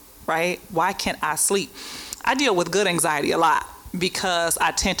now, right? Why can't I sleep? I deal with good anxiety a lot because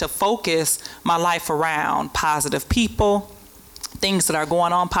I tend to focus my life around positive people, things that are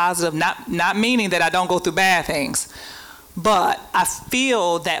going on positive, not meaning that I don't go through bad things, but I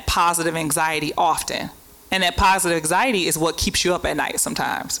feel that positive anxiety often. And that positive anxiety is what keeps you up at night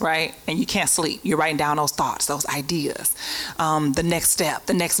sometimes, right? And you can't sleep. You're writing down those thoughts, those ideas, the next step,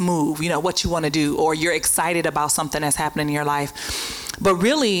 the next move, you know, what you want to do, or you're excited about something that's happening in your life. But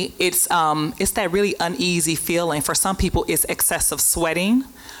really, it's that really uneasy feeling. For some people, it's excessive sweating.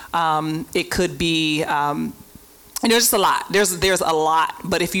 It could be, and there's just a lot. There's a lot.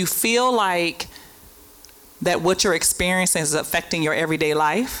 But if you feel like that what you're experiencing is affecting your everyday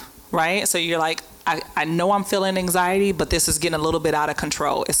life, right? So you're like, I know I'm feeling anxiety, but this is getting a little bit out of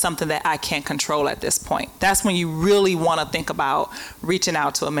control. It's something that I can't control at this point. That's when you really want to think about reaching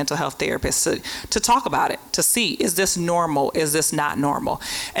out to a mental health therapist to talk about it, to see, is this normal? Is this not normal?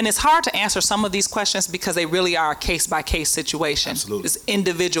 And it's hard to answer some of these questions because they really are a case-by-case situation. Absolutely. It's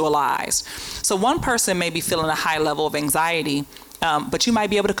individualized. So one person may be feeling a high level of anxiety, but you might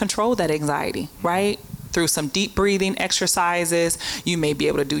be able to control that anxiety, right? Through some deep breathing exercises. You may be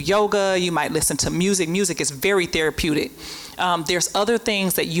able to do yoga. You might listen to music. Music is very therapeutic. There's other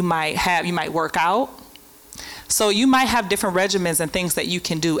things that you might have. You might work out. So you might have different regimens and things that you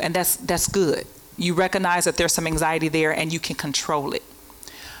can do, and that's good. You recognize that there's some anxiety there and you can control it.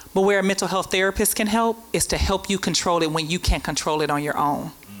 But where a mental health therapist can help is to help you control it when you can't control it on your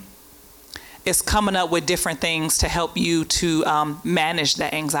own. It's coming up with different things to help you to manage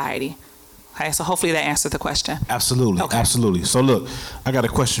that anxiety. Okay, so hopefully that answered the question. Absolutely, okay. Absolutely. So look, I got a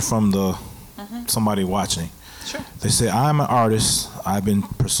question from somebody watching. Sure. They say, I'm an artist. I've been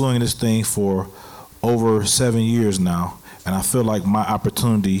pursuing this thing for over 7 years now, and I feel like my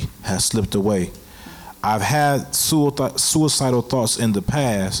opportunity has slipped away. I've had suicidal thoughts in the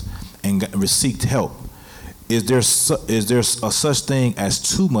past and received help. Is there a such thing as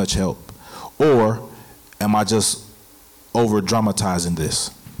too much help, or am I just over dramatizing this?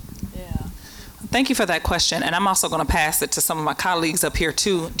 Yeah. Thank you for that question, and I'm also going to pass it to some of my colleagues up here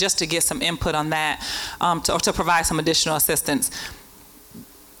too, just to get some input on that, to provide some additional assistance.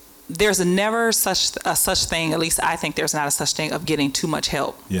 There's never such thing, at least I think there's not a such thing of getting too much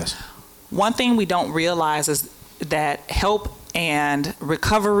help. Yes. One thing we don't realize is that help and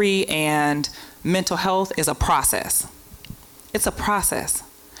recovery and mental health is a process. It's a process.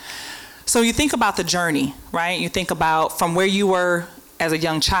 So you think about the journey, right? You think about from where you were as a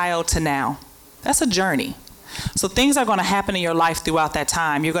young child to now. That's a journey. So things are going to happen in your life throughout that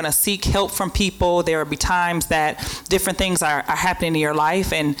time. You're going to seek help from people. There will be times that different things are happening in your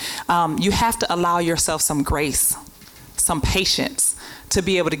life, and you have to allow yourself some grace, some patience to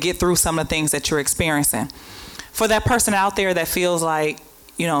be able to get through some of the things that you're experiencing. For that person out there that feels like,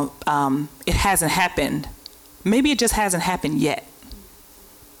 it hasn't happened, maybe it just hasn't happened yet.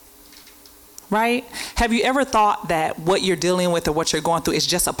 Right? Have you ever thought that what you're dealing with or what you're going through is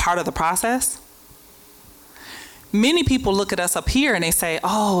just a part of the process? Many people look at us up here and they say,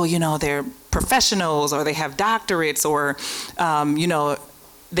 oh, they're professionals, or they have doctorates, or,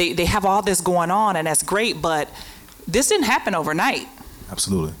 they have all this going on, and that's great, but this didn't happen overnight.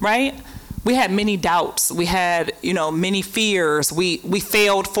 Absolutely. Right? We had many doubts. We had, many fears. We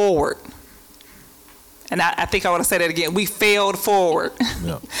failed forward. And I think I want to say that again. We failed forward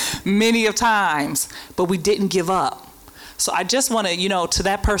many of times, but we didn't give up. So I just want to, to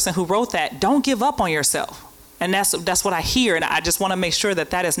that person who wrote that, don't give up on yourself. And that's what I hear, and I just want to make sure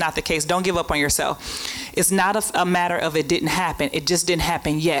that is not the case. Don't give up on yourself. It's not a matter of it didn't happen. It just didn't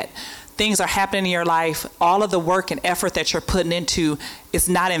happen yet. Things are happening in your life. All of the work and effort that you're putting into is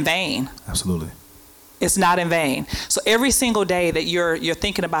not in vain. Absolutely. It's not in vain. So every single day that you're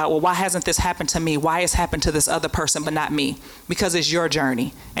thinking about, well, why hasn't this happened to me? Why has happened to this other person but not me? Because it's your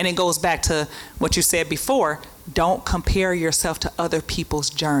journey. And it goes back to what you said before. Don't compare yourself to other people's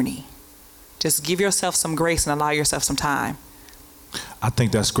journey. Just give yourself some grace and allow yourself some time. I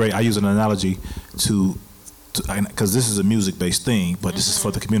think that's great. I use an analogy because this is a music-based thing, but this is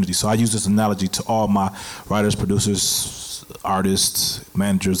for the community. So I use this analogy to all my writers, producers, artists,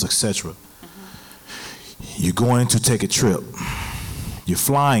 managers, etc. You're going to take a trip. You're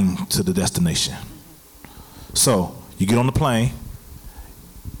flying to the destination. So you get on the plane.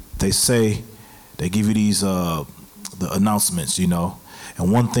 They give you these the announcements,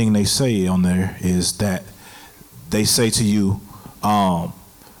 and one thing they say on there is that they say to you,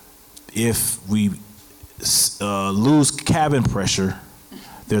 if we lose cabin pressure,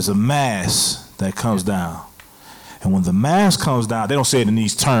 there's a mass that comes down. And when the mass comes down, they don't say it in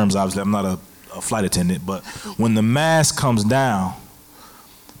these terms, obviously, I'm not a flight attendant, but when the mask comes down,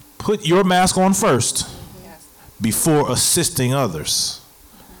 put your mask on first before assisting others.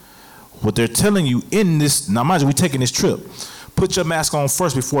 What they're telling you in this, now mind you, we're taking this trip, put your mask on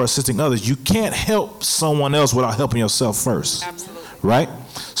first before assisting others. You can't help someone else without helping yourself first. Absolutely. Right?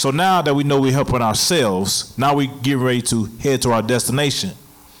 So now that we know we're helping ourselves, now we get ready to head to our destination.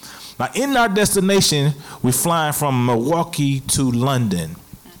 Now in our destination, we're flying from Milwaukee to London.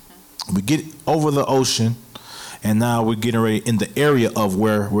 We get over the ocean, and now we're getting ready in the area of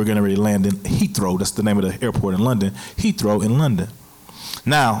where we're going to ready land in Heathrow. That's the name of the airport in London. Heathrow in London.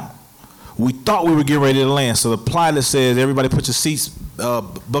 Now, we thought we were getting ready to land, so the pilot says, everybody put your seats,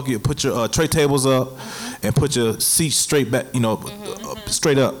 put your tray tables up, and put your seats straight back,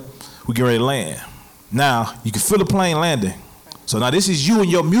 straight up. We get ready to land. Now, you can feel the plane landing. So now this is you in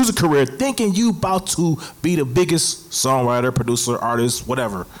your music career thinking you about to be the biggest songwriter, producer, artist,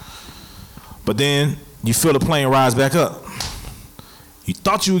 whatever. But then you feel the plane rise back up. You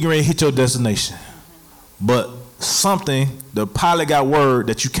thought you were getting ready to hit your destination. But the pilot got word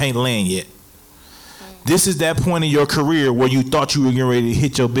that you can't land yet. This is that point in your career where you thought you were getting ready to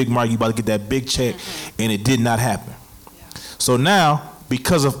hit your big mark, you about to get that big check, and it did not happen. So now,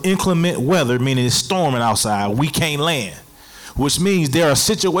 because of inclement weather, meaning it's storming outside, we can't land. Which means there are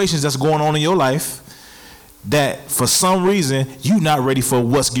situations that's going on in your life that for some reason you're not ready for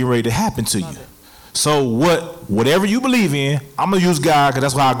what's getting ready to happen to you. So whatever you believe in, I'm gonna use God because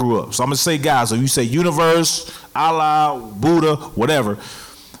that's how I grew up. So I'm gonna say God. So you say universe, Allah, Buddha, whatever.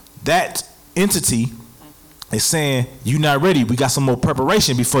 That entity is saying you're not ready. We got some more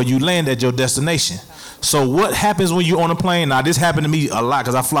preparation before you land at your destination. So what happens when you're on a plane? Now this happened to me a lot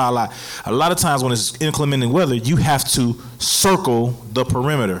because I fly a lot. A lot of times when it's inclement weather, you have to circle the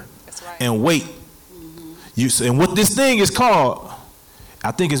perimeter and wait And what this thing is called,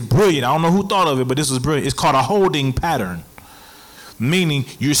 I think it's brilliant. I don't know who thought of it, but this was brilliant. It's called a holding pattern. Meaning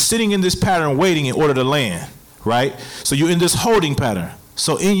you're sitting in this pattern waiting in order to land, right? So you're in this holding pattern.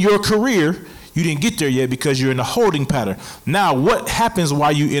 So in your career, you didn't get there yet because you're in the holding pattern. Now, what happens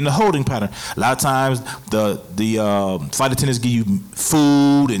while you're in the holding pattern? A lot of times, the flight attendants give you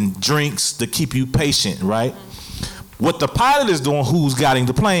food and drinks to keep you patient, right? What the pilot is doing, who's guiding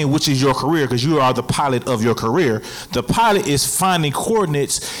the plane, which is your career, because you are the pilot of your career. The pilot is finding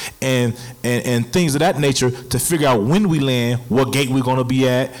coordinates and things of that nature to figure out when we land, what gate we're going to be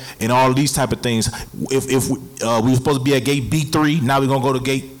at, and all these type of things. If we were supposed to be at gate B3, now we're going to go to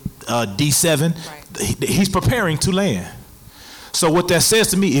gate D7. Right. He's preparing to land. So what that says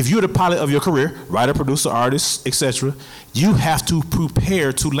to me, if you're the pilot of your career, writer, producer, artist, etc., you have to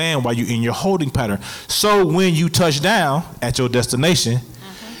prepare to land while you're in your holding pattern. So when you touch down at your destination,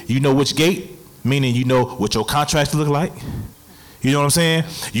 you know which gate, meaning you know what your contracts look like. You know what I'm saying?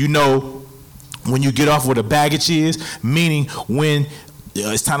 You know when you get off where the baggage is, meaning when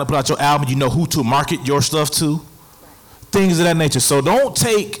it's time to put out your album, you know who to market your stuff to. Things of that nature. So don't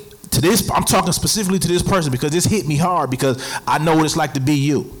take to this, I'm talking specifically to this person because this hit me hard because I know what it's like to be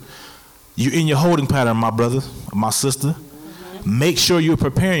you. You're in your holding pattern, my brother, my sister. Make sure you're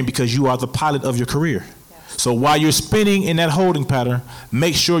preparing because you are the pilot of your career. So while you're spinning in that holding pattern,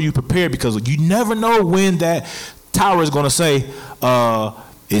 make sure you prepare because you never know when that tower is going to say,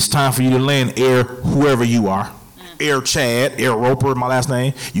 it's time for you to land, Air whoever you are. Air Chad, Air Roper, my last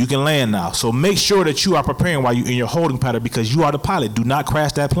name, you can land now. So make sure that you are preparing while you're in your holding pattern because you are the pilot. Do not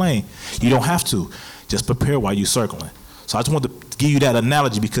crash that plane. You don't have to. Just prepare while you're circling. So I just want to give you that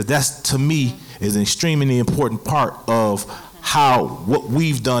analogy because that's, to me, is an extremely important part of what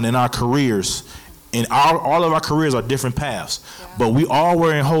we've done in our careers. And all of our careers are different paths. But we all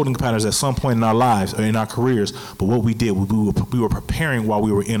were in holding patterns at some point in our lives or in our careers. But what we did, we were preparing while we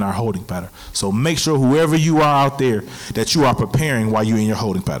were in our holding pattern. So make sure whoever you are out there that you are preparing while you're in your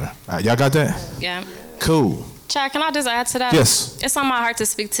holding pattern. All right, y'all got that? Yeah. Cool. Chad, can I just add to that? Yes. It's on my heart to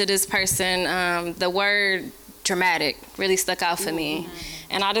speak to this person. The word dramatic really stuck out for me.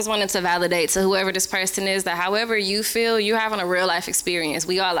 And I just wanted to validate to whoever this person is that however you feel, you're having a real life experience.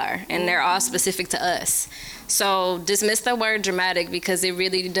 We all are. And they're all specific to us. So dismiss the word dramatic because it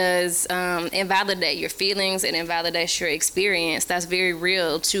really does invalidate your feelings and invalidates your experience. That's very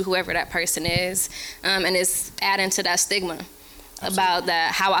real to whoever that person is. And it's adding to that stigma about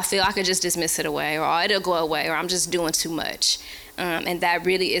that how I feel I could just dismiss it away or it'll go away or I'm just doing too much. And that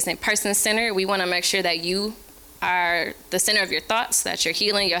really isn't person-centered. We want to make sure that you are the center of your thoughts, that your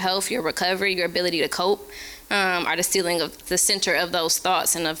healing, your health, your recovery, your ability to cope are the center of those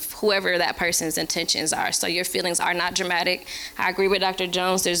thoughts and of whoever that person's intentions are. So your feelings are not dramatic. I agree with Dr.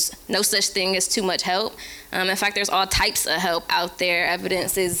 Jones. There's no such thing as too much help. In fact, there's all types of help out there.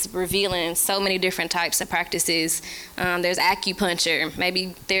 Evidence is revealing so many different types of practices. There's acupuncture. Maybe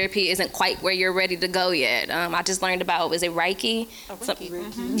therapy isn't quite where you're ready to go yet. I just learned about, was it Reiki?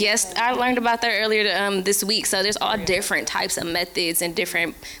 Reiki. Yes, I learned about that earlier this week. So there's all different types of methods and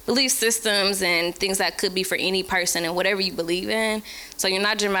different belief systems and things that could be for any person and whatever you believe in. So you're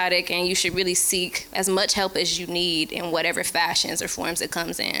not dramatic and you should really seek as much help as you need in whatever fashions or forms it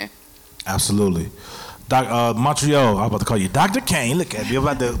comes in. Absolutely. Montreal, I'm about to call you Dr. Kane. Look at me. I'm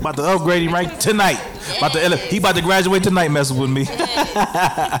about to upgrade him right tonight. He about to graduate tonight messing with me.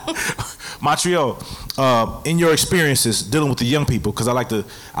 Montreal, in your experiences dealing with the young people, because I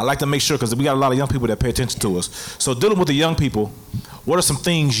like to make sure, because we got a lot of young people that pay attention to us. So dealing with the young people, what are some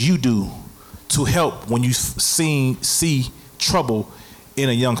things you do to help when you see trouble in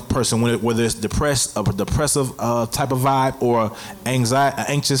a young person, whether it's depressive type of vibe or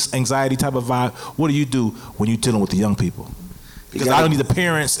anxiety type of vibe? What do you do when you're dealing with the young people? Because I don't need the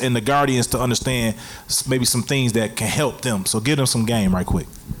parents and the guardians to understand maybe some things that can help them. So give them some game right quick.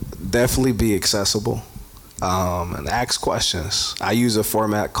 Definitely be accessible and ask questions. I use a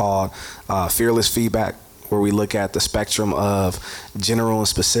format called Fearless Feedback, where we look at the spectrum of general and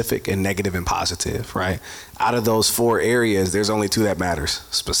specific and negative and positive, right? Out of those 4 areas, there's only 2 that matters: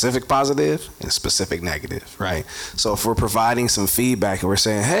 specific positive and specific negative, right? So if we're providing some feedback and we're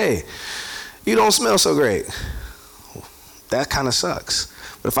saying, hey, you don't smell so great, that kind of sucks.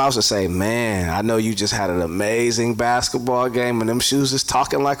 But if I was to say, man, I know you just had an amazing basketball game and them shoes is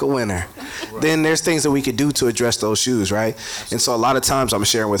talking like a winner, right, then there's things that we could do to address those shoes, right? Absolutely. And so a lot of times I'm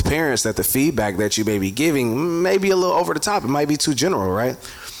sharing with parents that the feedback that you may be giving may be a little over the top. It might be too general, right?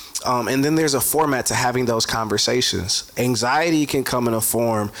 And then there's a format to having those conversations. Anxiety can come in a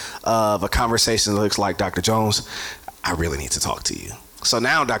form of a conversation that looks like, Dr. Jones, I really need to talk to you. So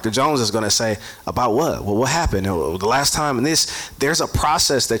now Dr. Jones is going to say, about what? Well, what happened? The last time and this, there's a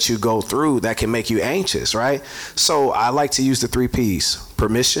process that you go through that can make you anxious, right? So I like to use the 3 P's: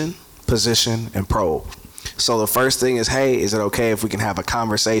 permission, position, and probe. So the first thing is, hey, is it okay if we can have a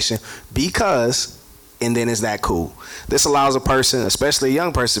conversation? Because, and then is that cool? This allows a person, especially a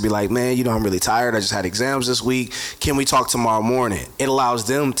young person, to be like, man, I'm really tired. I just had exams this week. Can we talk tomorrow morning? It allows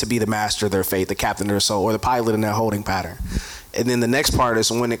them to be the master of their fate, the captain of their soul, or the pilot in their holding pattern. And then the next part is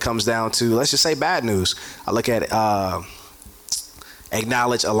when it comes down to, let's just say, bad news. I look at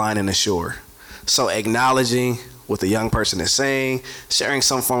acknowledge, align, and assure. So acknowledging what the young person is saying, sharing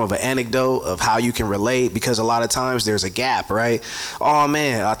some form of an anecdote of how you can relate, because a lot of times there's a gap, right? Oh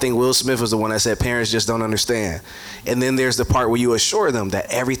man, I think Will Smith was the one that said parents just don't understand. And then there's the part where you assure them that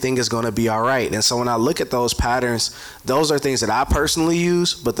everything is going to be all right. And so when I look at those patterns, those are things that I personally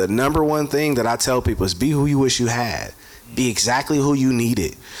use. But the number one thing that I tell people is be who you wish you had. Be exactly who you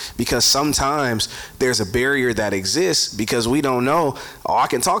needed, because sometimes there's a barrier that exists because we don't know, I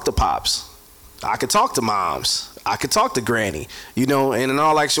can talk to pops, I can talk to moms, I could talk to granny, and in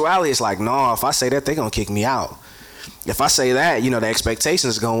all actuality, it's like, no, if I say that, they're going to kick me out. If I say that, the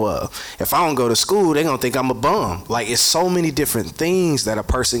expectations go up. If I don't go to school, they're going to think I'm a bum. Like, it's so many different things that a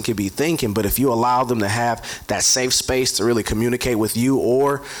person could be thinking, but if you allow them to have that safe space to really communicate with you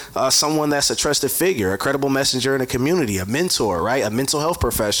or someone that's a trusted figure, a credible messenger in a community, a mentor, right? A mental health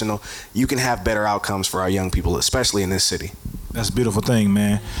professional, you can have better outcomes for our young people, especially in this city. That's a beautiful thing,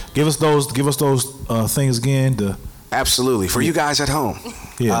 man. Give us those things again. Absolutely. For you guys at home.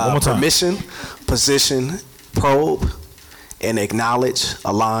 Yeah, one more time. Permission, position, probe, and acknowledge,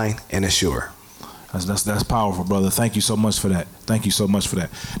 align, and assure. That's powerful, brother. Thank you so much for that. Thank you so much for that.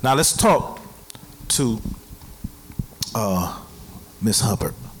 Now let's talk to Miss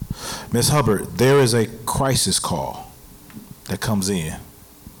Hubbard. Miss Hubbard, there is a crisis call that comes in.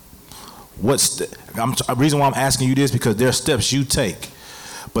 The reason why I'm asking you this, because there are steps you take,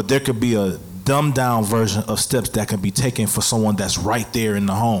 but there could be a dumbed down version of steps that can be taken for someone that's right there in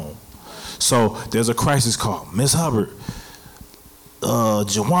the home. So there's a crisis call. Miss Hubbard,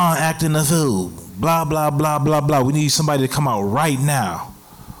 Jawan acting a fool, blah, blah, blah, blah, blah. We need somebody to come out right now.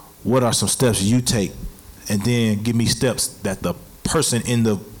 What are some steps you take? And then give me steps that the person in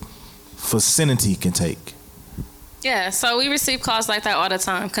the vicinity can take. Yeah, so we receive calls like that all the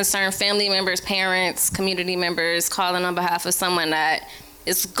time. Concerned family members, parents, community members calling on behalf of someone that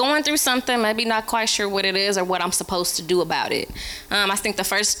is going through something, maybe not quite sure what it is or what I'm supposed to do about it. I think the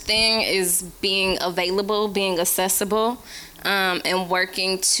first thing is being available, being accessible, and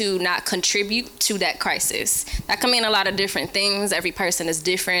working to not contribute to that crisis. That can mean a lot of different things. Every person is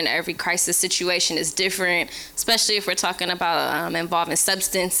different. Every crisis situation is different, especially if we're talking about involving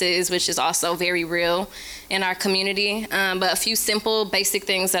substances, which is also very real in our community. But a few simple, basic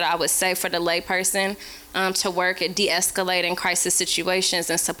things that I would say for the layperson to work at de-escalating crisis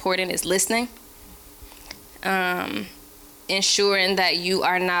situations and supporting is listening. Ensuring that you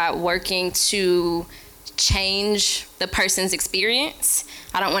are not working to change the person's experience.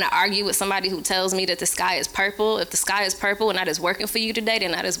 I don't want to argue with somebody who tells me that the sky is purple. If the sky is purple and that is working for you today,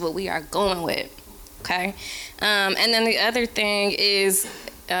 then that is what we are going with, okay? And then the other thing is,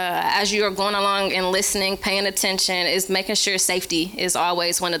 as you are going along and listening, paying attention, is making sure safety is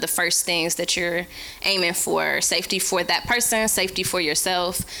always one of the first things that you're aiming for. Safety for that person, safety for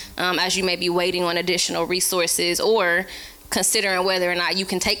yourself, as you may be waiting on additional resources or considering whether or not you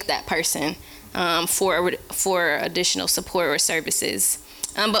can take that person for additional support or services.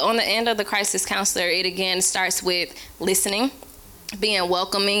 But on the end of the crisis counselor, it again starts with listening, being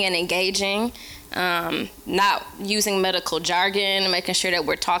welcoming and engaging, not using medical jargon, making sure that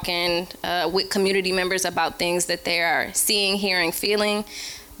we're talking with community members about things that they are seeing, hearing, feeling.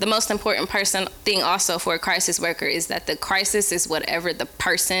 The most important thing also for a crisis worker is that the crisis is whatever the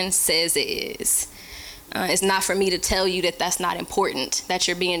person says it is. It's not for me to tell you that that's not important, that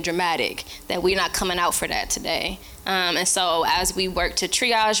you're being dramatic, that we're not coming out for that today. And so as we work to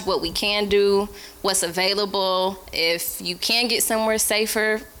triage what we can do, what's available, if you can get somewhere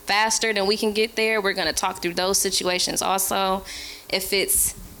safer, faster than we can get there, we're going to talk through those situations also. If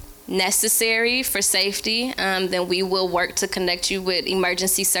it's necessary for safety, then we will work to connect you with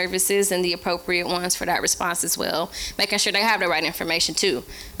emergency services and the appropriate ones for that response as well, making sure they have the right information too,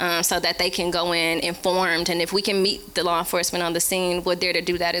 so that they can go in informed. And if we can meet the law enforcement on the scene, we're there to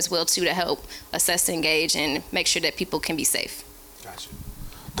do that as well too, to help assess, engage, and make sure that people can be safe. Gotcha.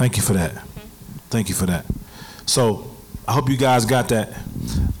 Thank you for that. Thank you for that. So I hope you guys got that.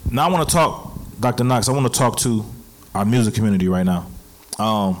 Now I want to talk, Dr. Knox, I want to talk to our music community right now.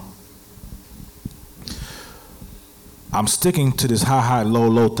 I'm sticking to this high,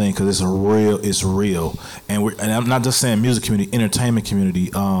 low thing because it's real, and I'm not just saying music community, entertainment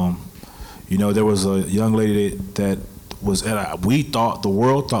community. You know, there was a young lady that was the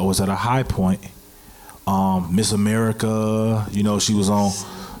world thought was at a high point. Miss America, you know, she was on,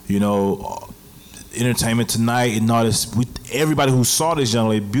 you know, Entertainment Tonight and all this. Everybody who saw this young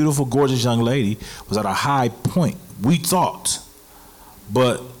lady, beautiful, gorgeous young lady, was at a high point. We thought,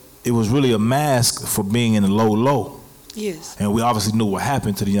 but it was really a mask for being in the low. Yes. And we obviously knew what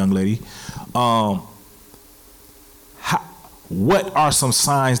happened to the young lady. What are some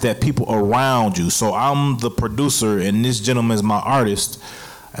signs that people around you? So I'm the producer and this gentleman is my artist.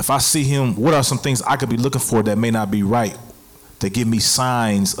 If I see him, what are some things I could be looking for that may not be right to give me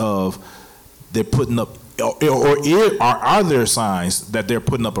signs of they're putting up, or are there signs that they're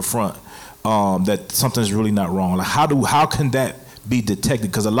putting up a front that something's really not wrong? Like how can that be detected?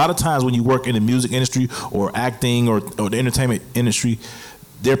 Because a lot of times when you work in the music industry or acting or the entertainment industry,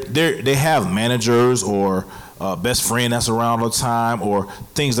 they have managers or best friend that's around all the time or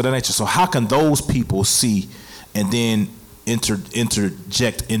things of that nature. So how can those people see and then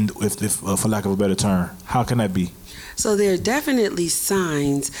interject in, if for lack of a better term? How can that be? So there are definitely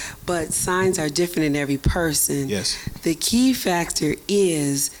signs, but signs are different in every person. Yes. The key factor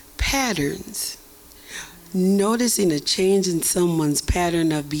is patterns. Noticing a change in someone's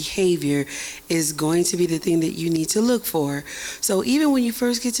pattern of behavior is going to be the thing that you need to look for. So even when you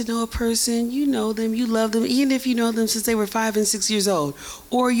first get to know a person, you know them, you love them, even if you know them since they were 5 and 6 years old,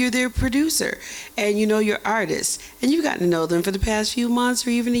 or you're their producer and you know your artist and you've gotten to know them for the past few months or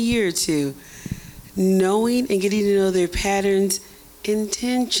even a year or two. Knowing and getting to know their patterns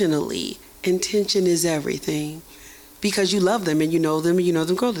intentionally. Intention is everything because you love them and you know them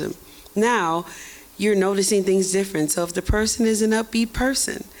grow to them. Now, you're noticing things different. So if the person is an upbeat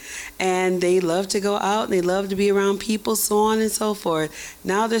person and they love to go out and they love to be around people, so on and so forth,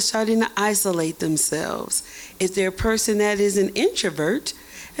 now they're starting to isolate themselves. If they're a person that is an introvert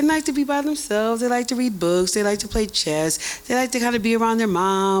and like to be by themselves, they like to read books, they like to play chess, they like to kind of be around their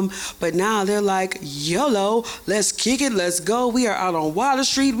mom, but now they're like, YOLO, let's kick it, let's go. We are out on Water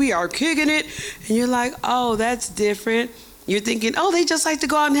Street, we are kicking it. And you're like, oh, that's different. You're thinking, oh, they just like to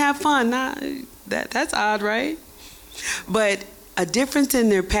go out and have fun. Nah, that's odd, right? But a difference in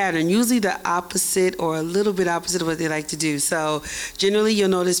their pattern, usually the opposite or a little bit opposite of what they like to do. So generally you'll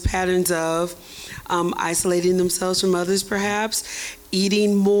notice patterns of isolating themselves from others perhaps,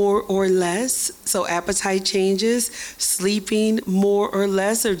 eating more or less, so appetite changes, sleeping more or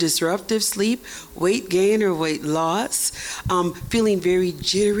less or disruptive sleep, weight gain or weight loss, feeling very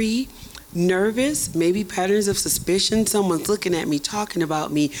jittery, nervous, maybe patterns of suspicion, someone's looking at me, talking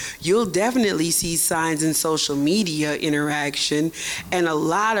about me. You'll definitely see signs in social media interaction, and a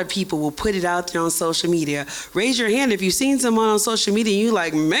lot of people will put it out there on social media. Raise your hand if you've seen someone on social media and you're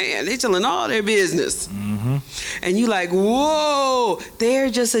like, man, they're telling all their business. Mm-hmm. And you're like, whoa, they're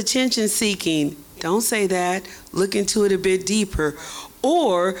just attention seeking. Don't say that. Look into it a bit deeper.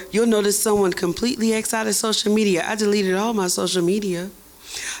 Or you'll notice someone completely X out of social media. I deleted all my social media.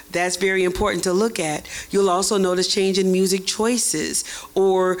 That's very important to look at. You'll also notice change in music choices,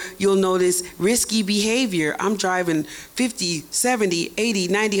 or you'll notice risky behavior. I'm driving 50, 70, 80,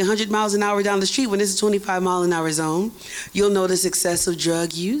 90, 100 miles an hour down the street when it's a 25 mile an hour zone. You'll notice excessive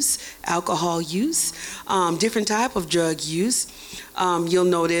drug use, alcohol use, different type of drug use. You'll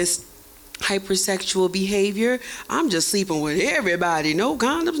notice hypersexual behavior. I'm just sleeping with everybody. No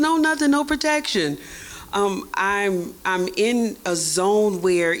condoms, no nothing, no protection. I'm in a zone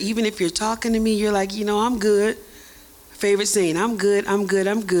where even if you're talking to me, you're like, I'm good. Favorite saying, I'm good.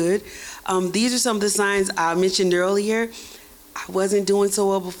 These are some of the signs I mentioned earlier. I wasn't doing so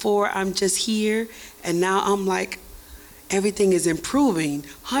well before. I'm just here. And now I'm like, everything is improving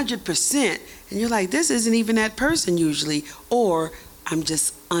 100%. And you're like, this isn't even that person usually. Or I'm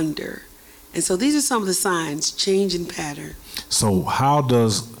just under. And so these are some of the signs, change in pattern. So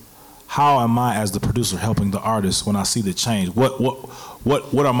how am I as the producer helping the artist when I see the change?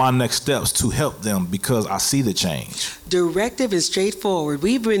 What are my next steps to help them because I see the change? Directive and straightforward.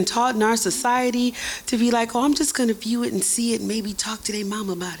 We've been taught in our society to be like, oh, I'm just going to view it and see it, maybe talk to their mom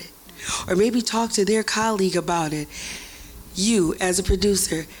about it, or maybe talk to their colleague about it. You, as a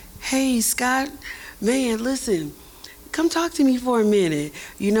producer, hey, Scott, man, listen, come talk to me for a minute.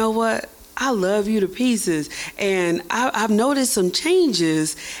 You know what? I love you to pieces, and I've noticed some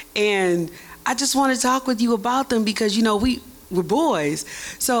changes, and I just want to talk with you about them because, we're boys.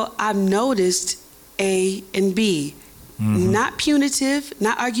 So I've noticed A and B. Mm-hmm. Not punitive,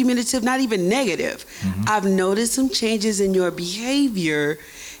 not argumentative, not even negative. Mm-hmm. I've noticed some changes in your behavior,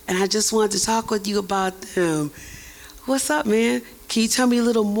 and I just wanted to talk with you about them. what's up, man? Can you tell me a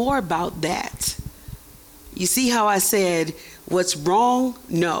little more about that? You see how I said, what's wrong?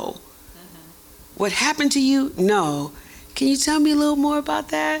 No. What happened to you? No. Can you tell me a little more about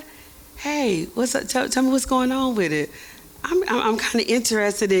that? Hey, what's up? Tell me what's going on with it. I'm kind of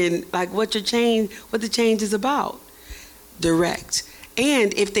interested in like what the change is about. Direct.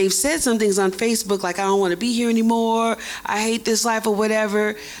 And if they've said some things on Facebook like I don't want to be here anymore, I hate this life or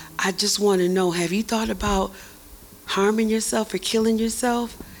whatever, I just want to know, have you thought about harming yourself or killing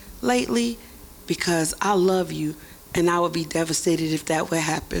yourself lately? Because I love you and I would be devastated if that would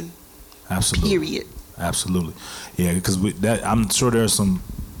happen. Absolutely. Period. Absolutely. Yeah, because I'm sure there's some,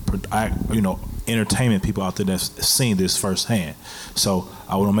 entertainment people out there that's seen this firsthand. So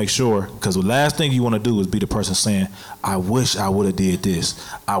I want to make sure, because the last thing you want to do is be the person saying, I wish I would have did this.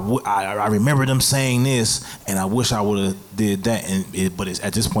 I remember them saying this, and I wish I would have did that. But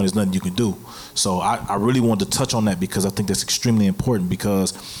at this point, there's nothing you can do. So I really wanted to touch on that because I think that's extremely important,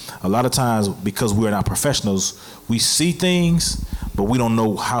 because a lot of times, because we're not professionals, we see things, but we don't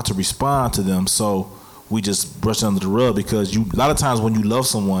know how to respond to them. So we just brush it under the rug, because a lot of times when you love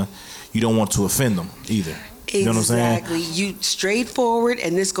someone, you don't want to offend them either. You know what I'm saying? Exactly. You straightforward,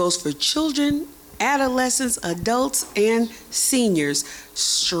 and this goes for children, adolescents, adults, and seniors.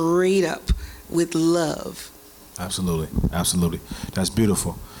 Straight up with love. Absolutely. Absolutely. That's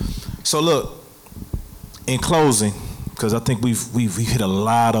beautiful. So look, in closing, because I think we've hit a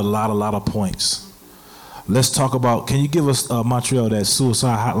lot of points. Let's talk about, can you give us, Montreal, that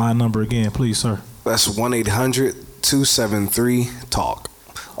suicide hotline number again, please, sir? That's 1-800-273-TALK.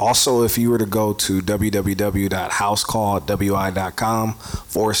 Also, if you were to go to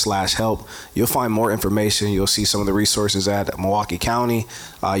www.housecallwi.com/help, you'll find more information. You'll see some of the resources at Milwaukee County.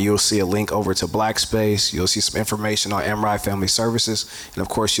 You'll see a link over to Black Space. You'll see some information on MRI Family Services. And, of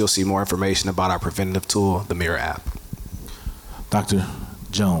course, you'll see more information about our preventative tool, the Mirror app. Dr.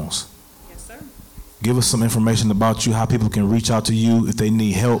 Jones. Yes, sir. Give us some information about you, how people can reach out to you if they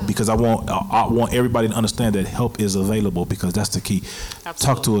need help, because I want everybody to understand that help is available, because that's the key.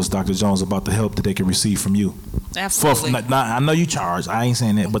 Absolutely. Talk to us, Dr. Jones, about the help that they can receive from you. Absolutely. I know you charge. I ain't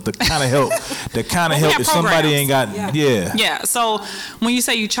saying that, but the kind of help, if somebody ain't got, Yeah. So when you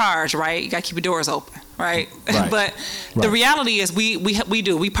say you charge, right, you got to keep your doors open. Right. But the reality is we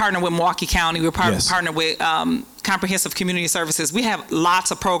partner with Milwaukee County. We're partner with Comprehensive Community Services. We have lots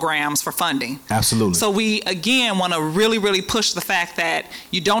of programs for funding. Absolutely. So we, again, want to really, really push the fact that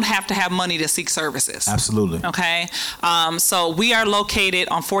you don't have to have money to seek services. Absolutely. Okay. So we are located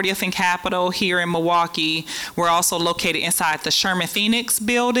on 40th and Capitol here in Milwaukee. We're also located inside the Sherman Phoenix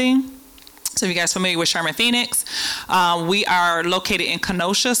building. So if you guys are familiar with Sherman Phoenix, we are located in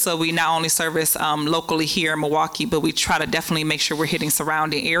Kenosha, so we not only service locally here in Milwaukee, but we try to definitely make sure we're hitting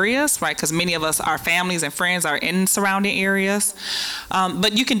surrounding areas, right? Because many of us, our families and friends are in surrounding areas.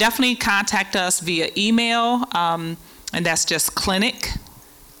 But you can definitely contact us via email, and that's just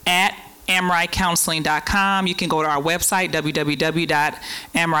clinic@amricounseling.com. You can go to our website,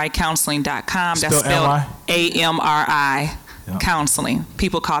 www.amricounseling.com. That's spelled AMRI. Counseling.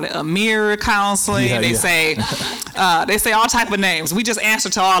 People call it a mirror counseling. They say all type of names. We just answer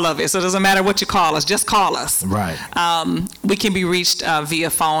to all of it, so it doesn't matter what you call us. Just call us. Right. We can be reached via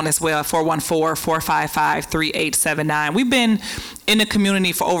phone as well, 414-455-3879. We've been in the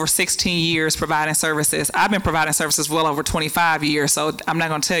community for over 16 years providing services. I've been providing services well over 25 years, so I'm not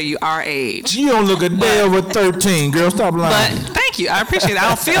going to tell you our age. You don't look a day over 13, girl. Stop lying. But thank you. I appreciate it. I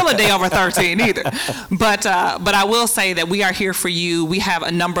don't feel a day over 13 either. But I will say that we are here for you. We have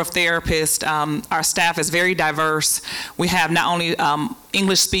a number of therapists. Our staff is very diverse. We have not only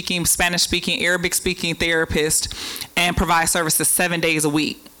English-speaking, Spanish-speaking, Arabic-speaking therapists, and provide services 7 days a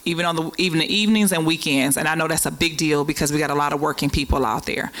week, even the evenings and weekends. And I know that's a big deal because we got a lot of working people out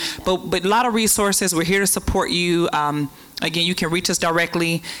there. But a lot of resources. We're here to support you. Again, you can reach us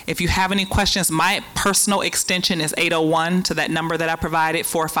directly. If you have any questions, my personal extension is 801 to that number that I provided,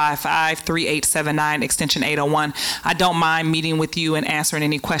 455-3879, extension 801. I don't mind meeting with you and answering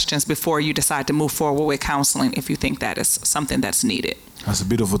any questions before you decide to move forward with counseling if you think that is something that's needed. That's a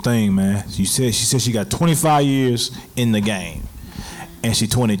beautiful thing, man. She said she got 25 years in the game, and she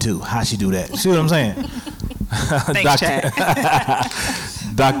 22. How'd she do that? See what I'm saying? Thanks, Chad.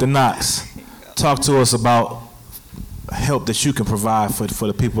 Dr. Knox, talk to us about help that you can provide for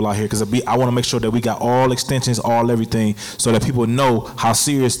the people out here, because I want to make sure that we got all extensions, all everything, so that people know how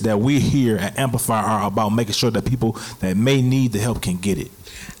serious that we here at Amplify are about making sure that people that may need the help can get it.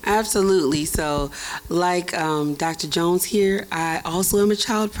 Absolutely. So, like Dr. Jones here, I also am a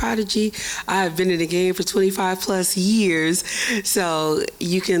child prodigy. I have been in the game for 25 plus years. So,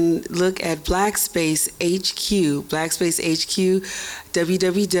 you can look at Blackspace HQ,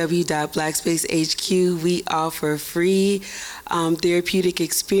 www.blackspacehq. We offer free therapeutic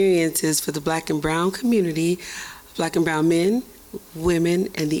experiences for the Black and Brown community, Black and Brown men, women,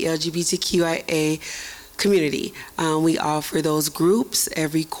 and the LGBTQIA community. We offer those groups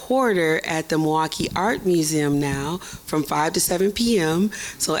every quarter at the Milwaukee Art Museum now from 5 to 7 p.m.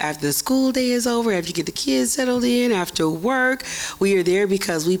 So after the school day is over, after you get the kids settled in, after work, we are there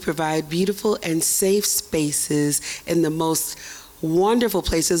because we provide beautiful and safe spaces in the most wonderful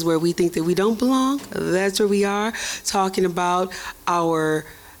places where we think that we don't belong. That's where we are, talking about our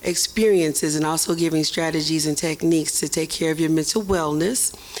experiences and also giving strategies and techniques to take care of your mental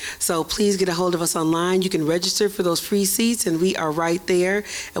wellness. So please get a hold of us online. You can register for those free seats, and we are right there,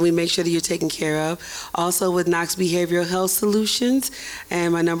 and we make sure that you're taken care of. Also with Knox Behavioral Health Solutions,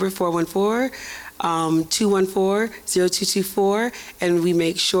 and my number 414-214-0224, and we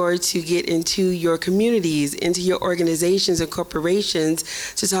make sure to get into your communities, into your organizations and corporations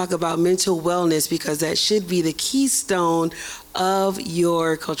to talk about mental wellness, because that should be the keystone of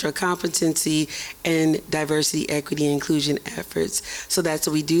your cultural competency and diversity, equity, and inclusion efforts. So that's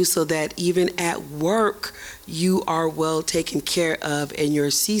what we do, so that even at work, you are well taken care of, and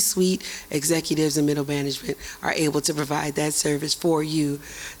your C-suite executives and middle management are able to provide that service for you.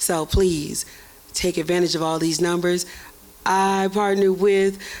 So please, take advantage of all these numbers. I partnered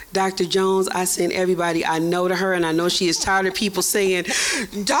with Dr. Jones. I sent everybody I know to her, and I know she is tired of people saying,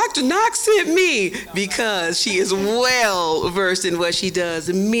 Dr. Knox sent me, because she is well versed in what she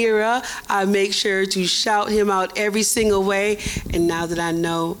does. Mira, I make sure to shout him out every single way. And now that I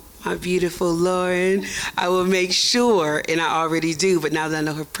know my beautiful Lauren, I will make sure, and I already do, but now that I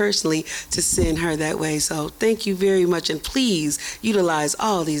know her personally, to send her that way. So thank you very much, and please utilize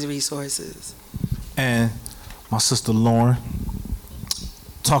all these resources. And my sister Lauren,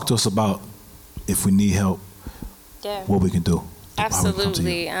 talk to us about if we need help, what we can do.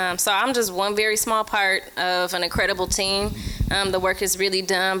 Absolutely. So I'm just one very small part of an incredible team. The work is really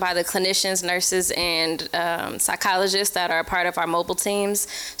done by the clinicians, nurses, and psychologists that are a part of our mobile teams.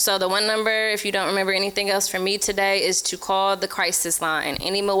 So the one number, if you don't remember anything else from me today, is to call the crisis line.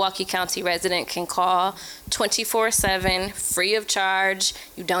 Any Milwaukee County resident can call 24/7, free of charge.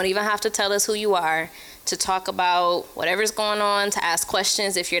 You don't even have to tell us who you are, to talk about whatever's going on, to ask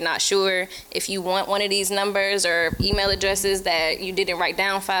questions if you're not sure. If you want one of these numbers or email addresses that you didn't write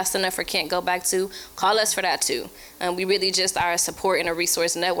down fast enough or can't go back to, call us for that too. We really just are a support and a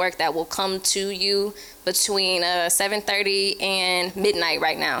resource network that will come to you between 7:30 and midnight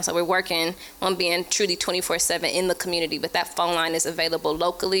right now. So we're working on being truly 24/7 in the community, but that phone line is available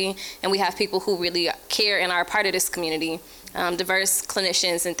locally, and we have people who really care and are a part of this community. Diverse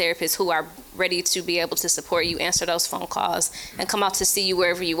clinicians and therapists who are ready to be able to support you, answer those phone calls, and come out to see you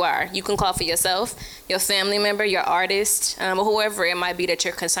wherever you are. You can call for yourself, your family member, your artist, or whoever it might be that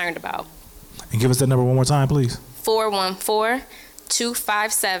you're concerned about. And give us that number one more time, please.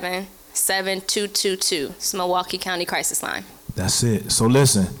 414-257-7222. It's Milwaukee County Crisis Line. That's it. So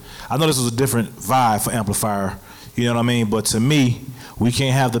listen, I know this was a different vibe for Amplifier, you know what I mean? But to me, we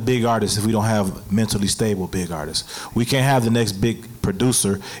can't have the big artists if we don't have mentally stable big artists. We can't have the next big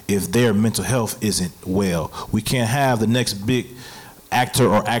producer if their mental health isn't well. We can't have the next big actor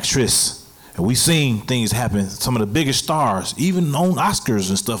or actress. And we've seen things happen, some of the biggest stars, even on Oscars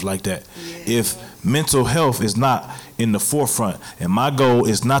and stuff like that, if mental health is not in the forefront. And my goal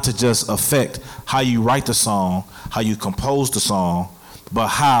is not to just affect how you write the song, how you compose the song, but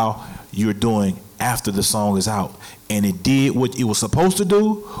how you're doing after the song is out. And it did what it was supposed to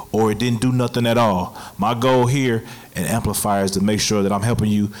do, or it didn't do nothing at all. My goal here at Amplifier is to make sure that I'm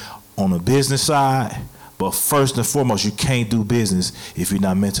helping you on the business side, but first and foremost, you can't do business if you're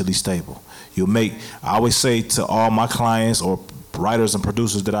not mentally stable. I always say to all my clients or writers and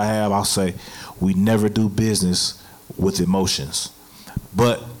producers that I have, I'll say, we never do business with emotions.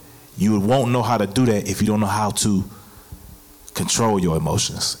 But you won't know how to do that if you don't know how to control your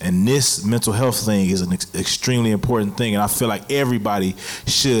emotions. And this mental health thing is an extremely important thing, and I feel like everybody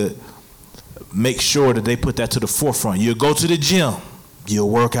should make sure that they put that to the forefront. You go to the gym, you'll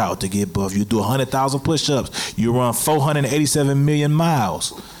work out to get buff, you do 100,000 push-ups, you run 487 million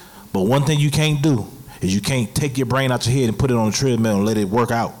miles. But one thing you can't do is you can't take your brain out your head and put it on a treadmill and let it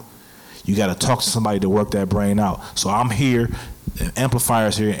work out. You got to talk to somebody to work that brain out. So I'm here,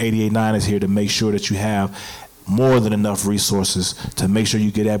 Amplifiers here, 88.9 is here to make sure that you have more than enough resources to make sure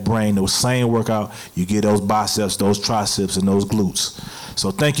you get that brain, those same workout, you get those biceps, those triceps, and those glutes. So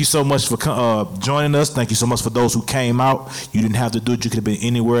thank you so much for joining us. Thank you so much for those who came out. You didn't have to do it. You could have been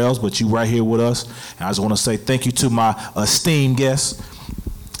anywhere else, but you right here with us. And I just want to say thank you to my esteemed guests,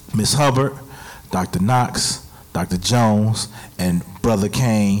 Ms. Hubbard, Dr. Knox, Dr. Jones, and Brother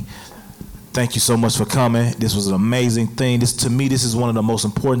Kane. Thank you so much for coming. This was an amazing thing. To me, this is one of the most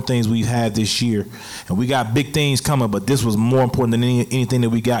important things we've had this year. And we got big things coming, but this was more important than anything that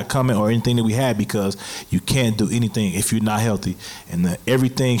we got coming or anything that we had, because you can't do anything if you're not healthy. And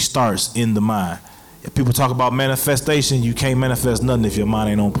everything starts in the mind. If people talk about manifestation, you can't manifest nothing if your mind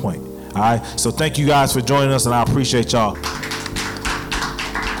ain't on point. All right? So thank you guys for joining us, and I appreciate y'all.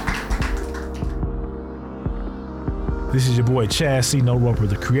 This is your boy Chad C. No Roper,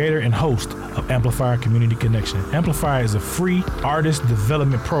 the creator and host of Amplifier Community Connection. Amplifier is a free artist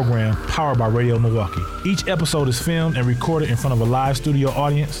development program powered by Radio Milwaukee. Each episode is filmed and recorded in front of a live studio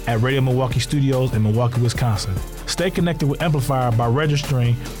audience at Radio Milwaukee Studios in Milwaukee, Wisconsin. Stay connected with Amplifier by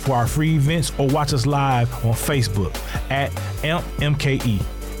registering for our free events or watch us live on Facebook at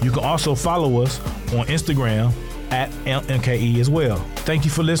AmpMKE. You can also follow us on Instagram at AmpMKE as well. Thank you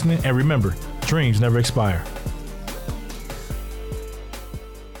for listening, and remember, dreams never expire.